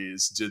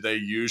qualities do they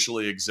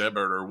usually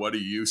exhibit, or what do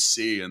you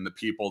see in the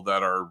people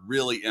that are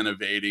really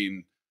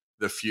innovating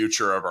the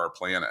future of our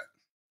planet?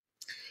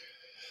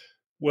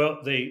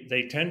 Well,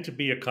 they tend to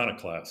be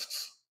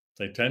iconoclasts.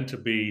 They tend to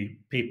be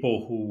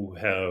people who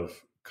have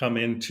come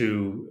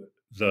into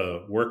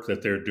the work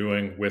that they're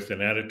doing with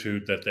an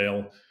attitude that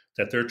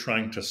they're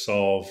trying to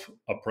solve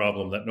a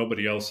problem that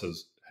nobody else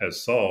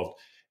has solved.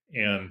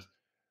 And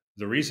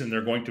the reason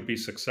they're going to be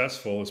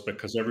successful is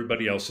because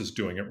everybody else is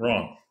doing it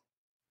wrong.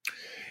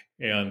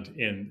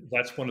 And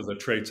that's one of the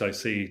traits I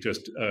see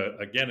just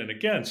again and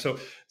again. So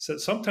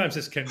sometimes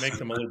this can make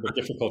them a little bit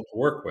difficult to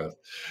work with.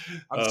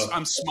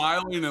 I'm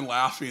smiling and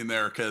laughing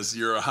there because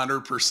you're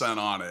 100%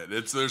 on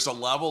it. There's a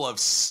level of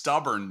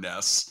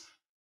stubbornness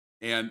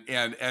and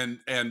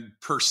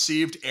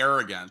perceived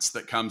arrogance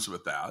that comes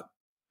with that,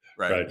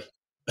 right?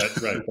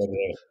 That's right. But,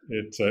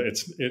 it's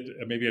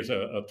maybe it's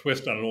a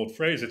twist on an old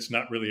phrase. It's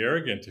not really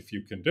arrogant if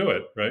you can do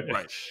it, right?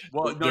 Right.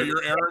 Well, no,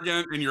 you're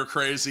arrogant and you're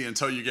crazy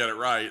until you get it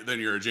right. Then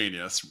you're a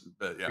genius.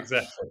 But yeah,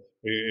 exactly.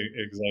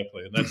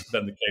 And that's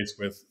been the case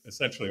with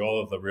essentially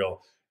all of the real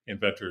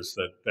inventors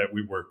that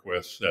we work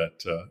with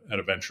at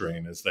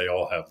Aventurine, is they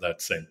all have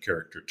that same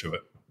character to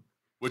it.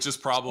 Which is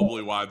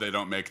probably why they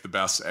don't make the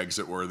best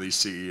exit-worthy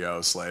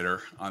CEOs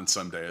later on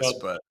some days. Well,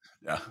 but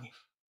yeah.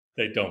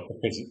 They don't,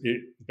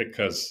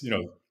 because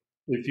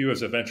if you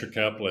as a venture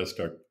capitalist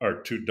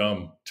are too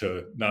dumb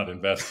to not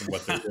invest in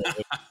what they're doing,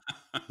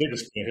 they're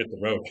just going to hit the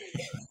road.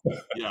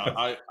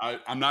 Yeah,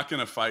 I'm not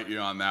going to fight you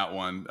on that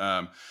one.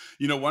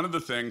 One of the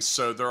things,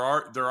 so there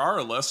are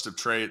a list of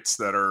traits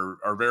that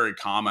are very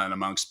common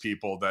amongst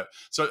people that.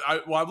 So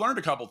I've learned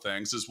a couple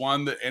things. Is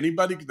one, that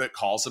anybody that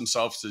calls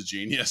themselves a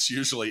genius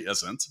usually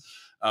isn't.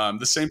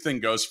 The same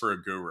thing goes for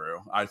a guru.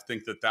 I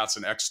think that's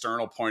an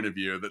external point of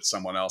view that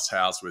someone else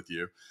has with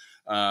you.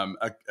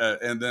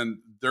 And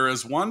then there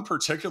is one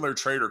particular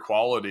trait or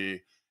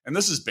quality, and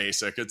this is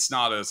basic. It's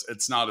not as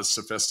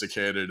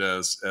sophisticated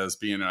as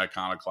being an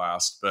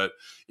iconoclast. But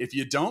if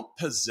you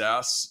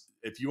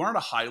aren't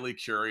a highly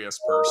curious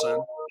person,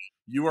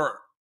 you are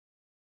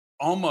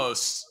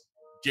almost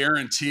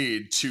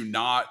guaranteed to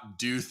not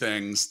do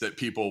things that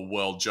people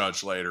will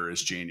judge later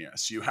as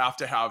genius. You have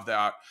to have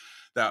that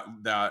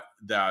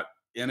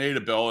innate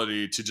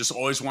ability to just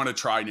always want to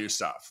try new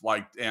stuff.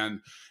 And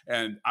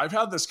I've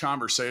had this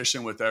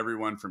conversation with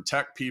everyone from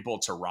tech people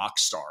to rock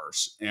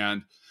stars.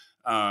 And,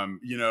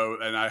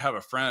 and I have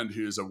a friend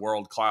who's a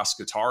world-class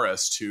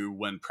guitarist who,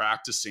 when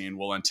practicing,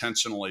 will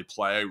intentionally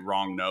play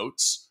wrong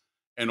notes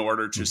in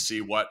order to see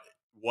what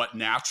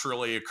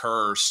naturally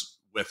occurs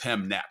with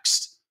him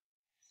next.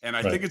 And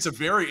I think it's a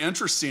very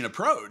interesting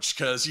approach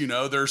because,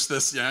 there's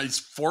this, he's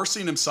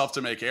forcing himself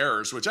to make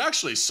errors, which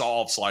actually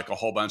solves like a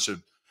whole bunch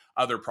of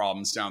other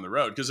problems down the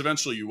road, because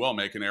eventually you will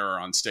make an error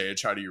on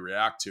stage. How do you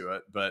react to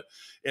it? But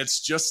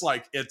it's just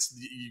like,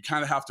 you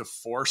kind of have to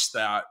force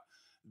that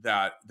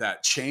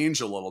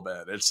change a little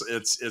bit.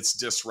 It's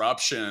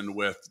disruption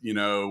with,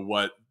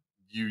 what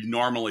you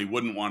normally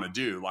wouldn't want to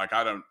do. Like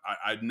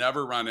I'd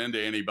never run into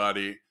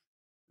anybody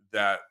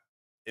that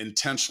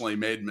intentionally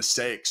made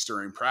mistakes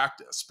during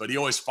practice, but he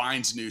always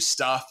finds new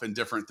stuff and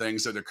different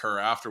things that occur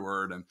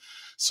afterward. And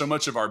so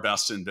much of our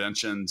best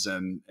inventions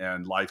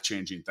and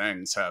life-changing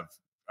things have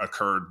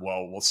occurred,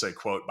 well, we'll say,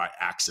 quote, by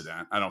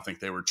accident. I don't think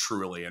they were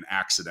truly an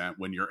accident.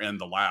 When you're in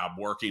the lab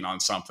working on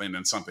something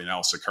and something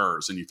else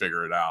occurs and you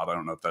figure it out, I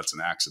don't know if that's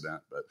an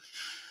accident, but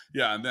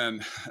yeah. And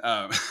then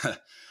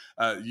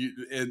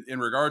in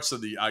regards to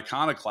the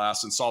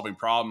iconoclast and solving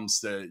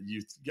problems that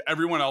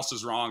everyone else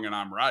is wrong and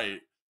I'm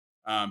right,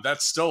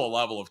 that's still a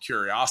level of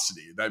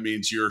curiosity. That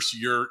means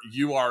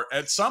you are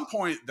at some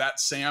point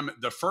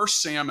the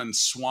first salmon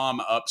swam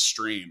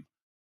upstream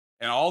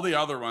and all the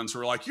other ones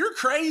were like, you're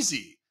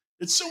crazy.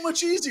 It's so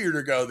much easier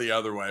to go the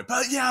other way,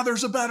 but yeah,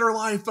 there's a better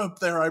life up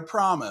there, I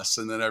promise.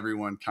 And then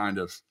everyone kind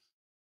of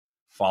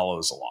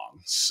follows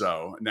along.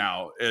 So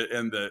now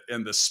in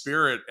the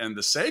spirit and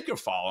the sake of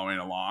following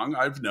along,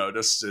 I've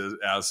noticed,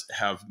 as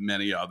have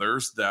many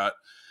others, that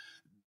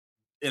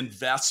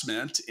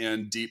investment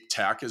in deep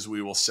tech, as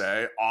we will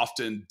say,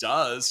 often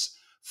does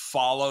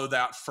follow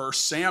that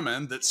first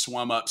salmon that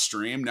swum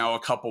upstream. Now a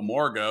couple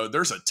more go.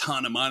 There's a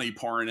ton of money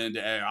pouring into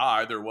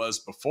AI. There was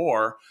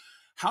before.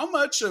 How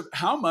much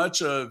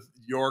of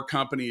your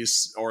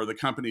companies or the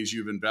companies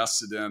you've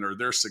invested in or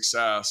their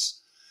success,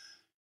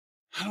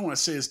 I don't want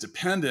to say is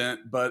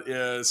dependent, but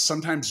is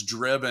sometimes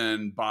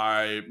driven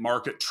by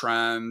market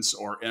trends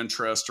or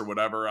interest or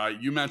whatever?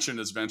 You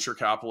mentioned as venture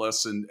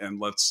capitalists, and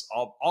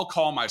I'll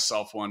call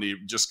myself one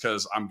just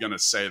because I'm going to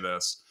say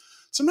this.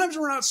 Sometimes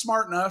we're not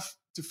smart enough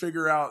to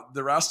figure out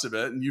the rest of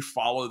it, and you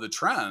follow the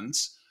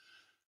trends.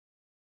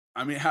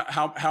 I mean,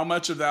 how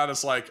much of that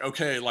is like,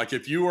 okay, like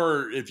if you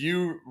were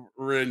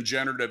in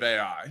generative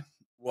AI,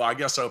 well, I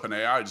guess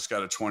OpenAI just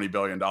got a $20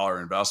 billion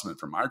investment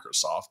from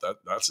Microsoft.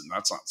 That's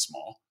not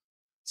small.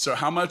 So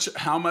how much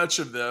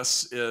of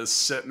this is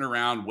sitting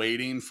around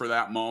waiting for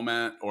that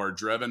moment, or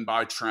driven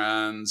by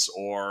trends,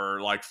 or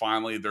like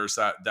finally there's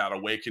that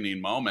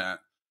awakening moment?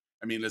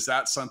 I mean, is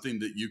that something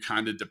that you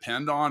kind of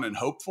depend on and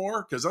hope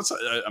for? Because that's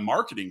a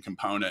marketing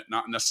component,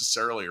 not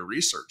necessarily a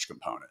research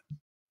component.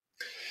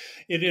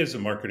 It is a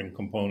marketing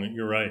component,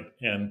 you're right.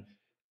 And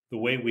the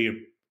way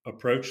we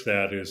approach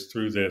that is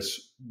through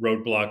this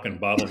roadblock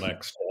and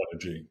bottleneck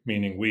strategy,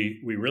 meaning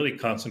we really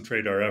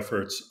concentrate our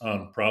efforts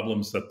on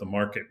problems that the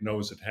market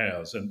knows it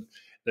has. And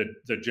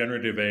the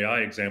generative AI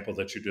example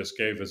that you just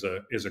gave is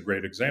a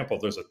great example.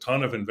 There's a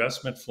ton of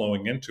investment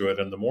flowing into it,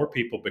 and the more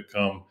people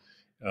become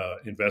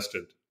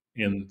invested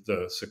in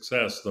the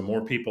success, the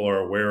more people are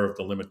aware of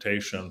the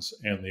limitations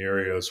and the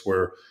areas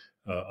where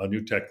a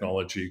new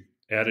technology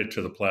added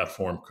to the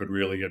platform could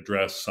really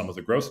address some of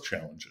the growth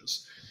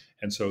challenges.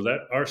 And so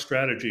that our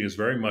strategy is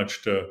very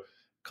much to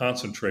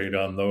concentrate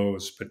on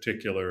those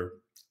particular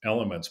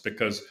elements,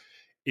 because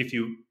if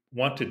you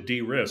want to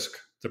de-risk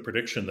the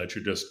prediction that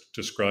you just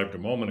described a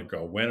moment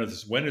ago, when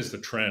is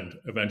the trend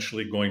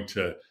eventually going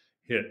to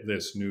hit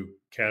this new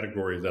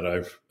category that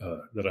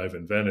I've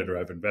invented, or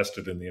I've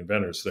invested in the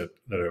inventors that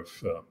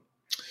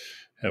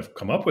have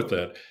come up with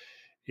that,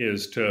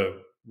 is to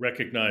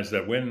recognize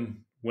that when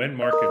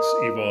markets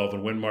evolve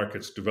and when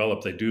markets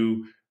develop, they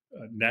do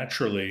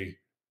naturally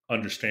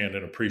understand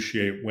and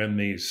appreciate when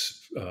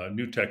these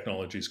new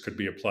technologies could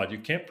be applied. You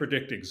can't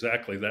predict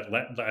exactly that.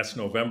 Last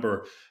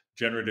November,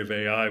 generative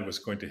AI was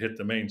going to hit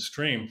the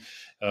mainstream,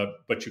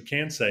 but you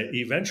can say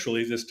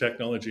eventually this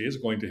technology is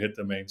going to hit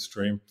the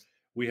mainstream.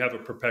 We have a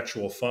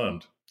perpetual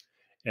fund.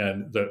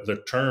 And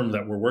the term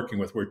that we're working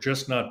with, we're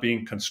just not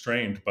being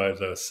constrained by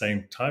the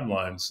same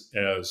timelines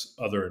as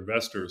other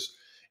investors.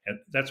 And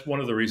that's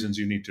one of the reasons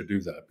you need to do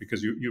that,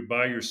 because you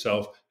buy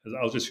yourself,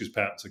 I'll just use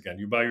patents again,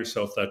 you buy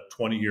yourself that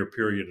 20-year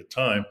period of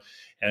time.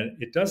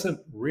 And it doesn't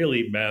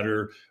really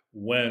matter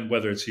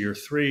whether it's year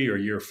 3 or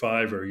year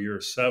 5 or year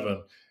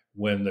 7,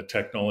 when the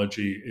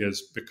technology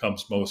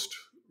becomes most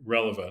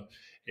relevant.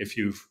 If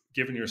you've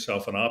given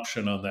yourself an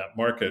option on that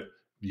market,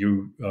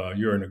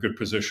 you're in a good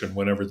position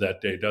whenever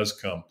that day does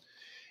come.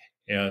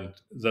 And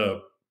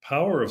the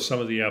power of some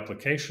of the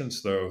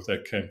applications, though,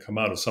 that can come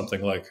out of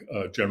something like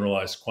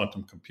generalized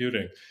quantum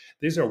computing,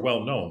 these are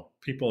well known.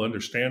 People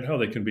understand how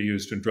they can be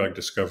used in drug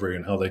discovery,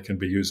 and how they can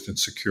be used in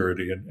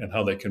security, and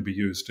how they can be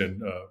used in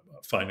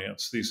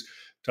finance. These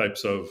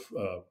types of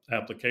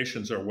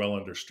applications are well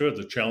understood.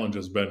 The challenge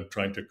has been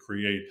trying to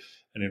create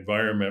an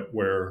environment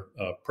where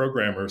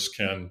programmers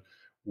can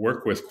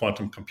work with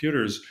quantum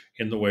computers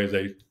in the way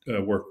they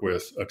work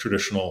with a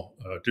traditional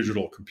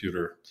digital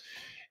computer.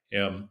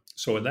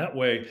 So in that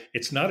way,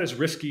 it's not as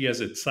risky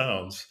as it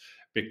sounds,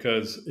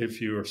 because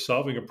if you're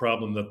solving a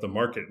problem that the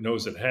market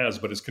knows it has,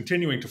 but is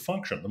continuing to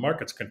function, the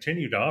markets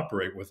continue to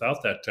operate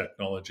without that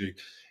technology,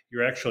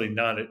 you're actually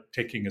not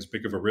taking as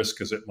big of a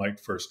risk as it might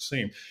first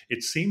seem.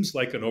 It seems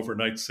like an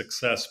overnight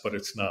success, but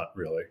it's not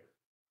really.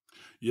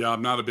 Yeah,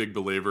 I'm not a big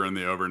believer in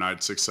the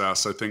overnight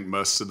success. I think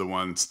most of the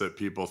ones that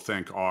people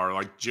think are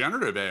like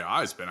generative AI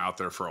has been out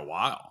there for a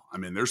while. I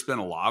mean, there's been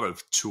a lot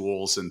of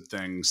tools and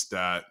things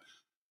that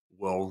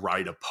will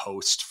write a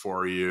post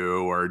for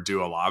you or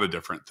do a lot of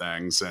different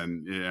things.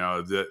 And,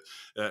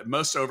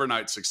 most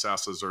overnight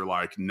successes are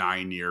like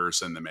 9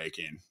 years in the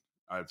making.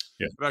 I've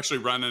actually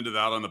run into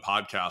that on the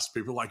podcast.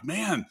 People are like,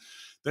 man,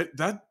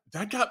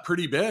 that got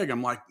pretty big.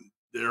 I'm like,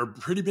 they're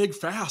pretty big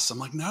fast. I'm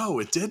like, no,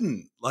 it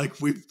didn't. Like,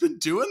 we've been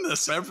doing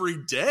this every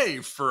day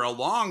for a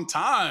long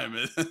time.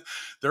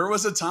 There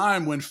was a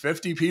time when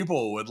 50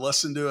 people would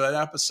listen to an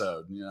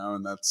episode,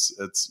 and I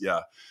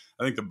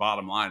think the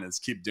bottom line is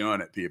keep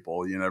doing it,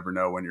 people. You never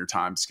know when your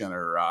time's going to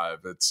arrive.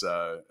 It's,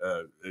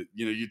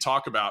 you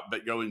talk about,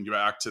 but going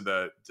back to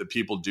the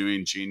people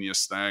doing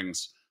genius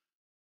things,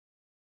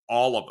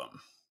 all of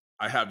them,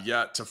 I have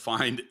yet to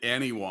find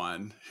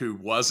anyone who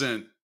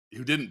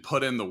didn't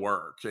put in the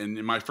work. And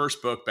in my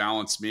first book,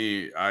 Balance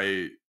Me,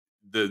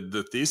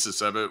 the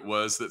thesis of it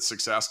was that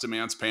success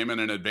demands payment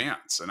in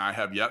advance. And I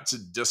have yet to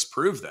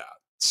disprove that.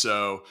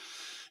 So,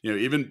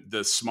 even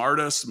the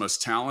smartest,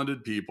 most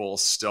talented people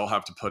still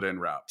have to put in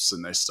reps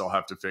and they still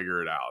have to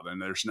figure it out.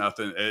 And there's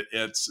nothing,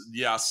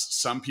 yes,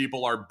 some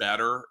people are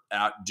better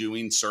at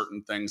doing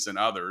certain things than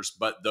others,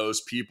 but those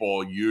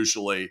people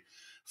usually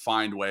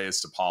find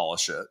ways to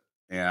polish it.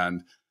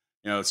 And,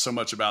 so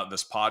much about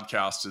this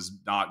podcast is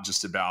not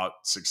just about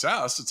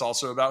success, it's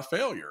also about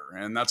failure.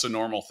 And that's a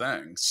normal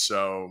thing.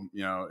 So,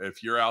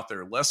 if you're out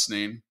there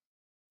listening,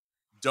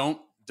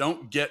 don't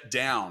get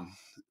down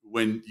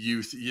when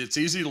it's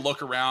easy to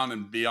look around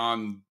and be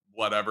on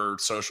whatever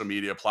social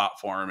media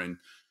platform and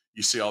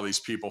you see all these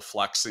people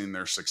flexing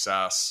their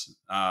success.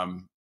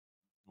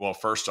 Well,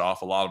 first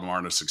off, a lot of them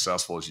aren't as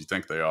successful as you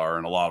think they are.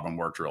 And a lot of them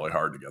worked really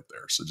hard to get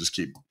there. So just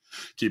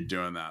keep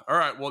doing that. All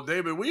right. Well,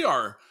 David, we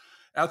are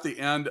at the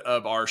end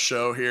of our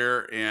show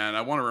here. And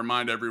I want to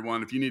remind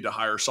everyone, if you need to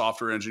hire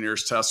software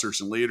engineers,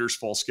 testers, and leaders,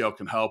 Fullscale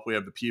can help. We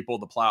have the people,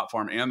 the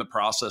platform, and the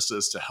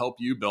processes to help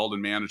you build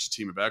and manage a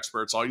team of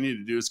experts. All you need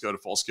to do is go to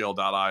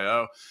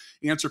Fullscale.io,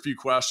 answer a few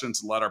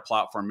questions, and let our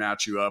platform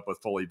match you up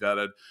with fully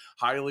vetted,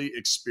 highly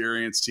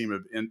experienced team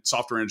of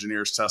software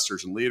engineers,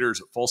 testers, and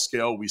leaders. At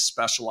Fullscale, we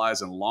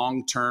specialize in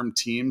long-term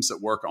teams that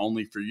work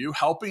only for you,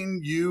 helping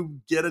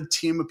you get a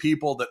team of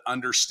people that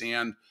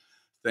understand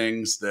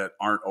things that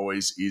aren't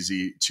always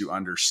easy to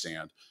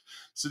understand.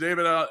 So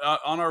David,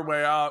 on our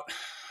way out,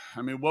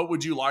 what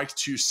would you like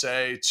to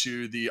say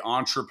to the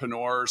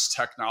entrepreneurs,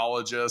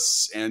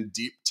 technologists, and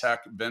deep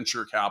tech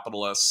venture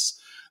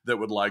capitalists that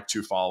would like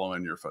to follow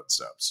in your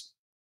footsteps?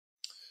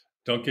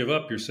 Don't give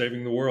up. You're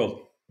saving the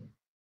world.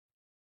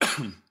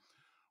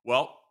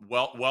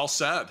 Well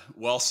said.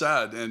 Well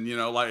said. And,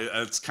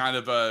 it's kind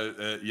of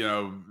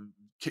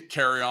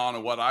carry on to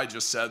what I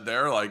just said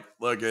there. Like,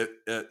 look,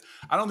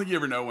 I don't think you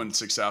ever know when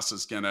success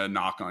is going to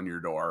knock on your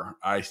door.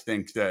 I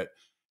think that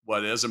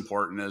what is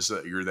important is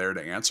that you're there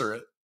to answer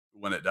it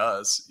when it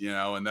does,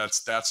 and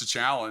that's a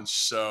challenge.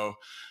 So,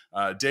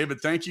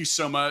 David, thank you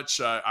so much.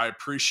 I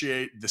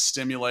appreciate the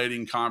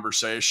stimulating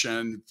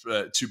conversation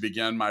to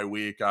begin my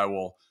week. I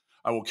will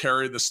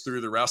carry this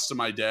through the rest of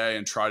my day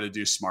and try to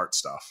do smart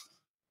stuff.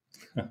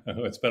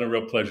 It's been a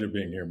real pleasure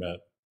being here, Matt.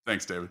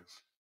 Thanks, David.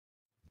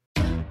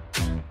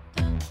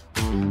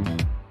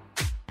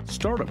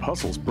 Startup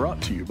Hustles brought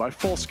to you by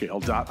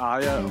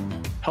Fullscale.io,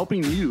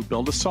 helping you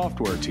build a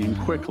software team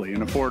quickly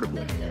and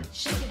affordably.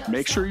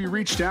 Make sure you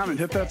reach down and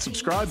hit that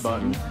subscribe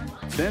button,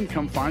 then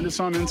come find us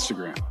on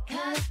Instagram.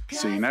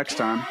 See you next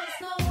time.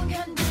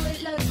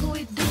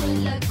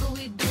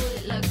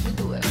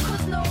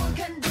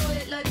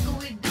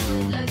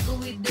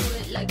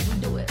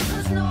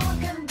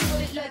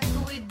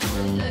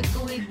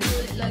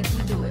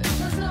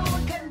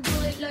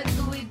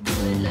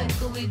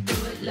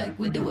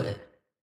 We do it.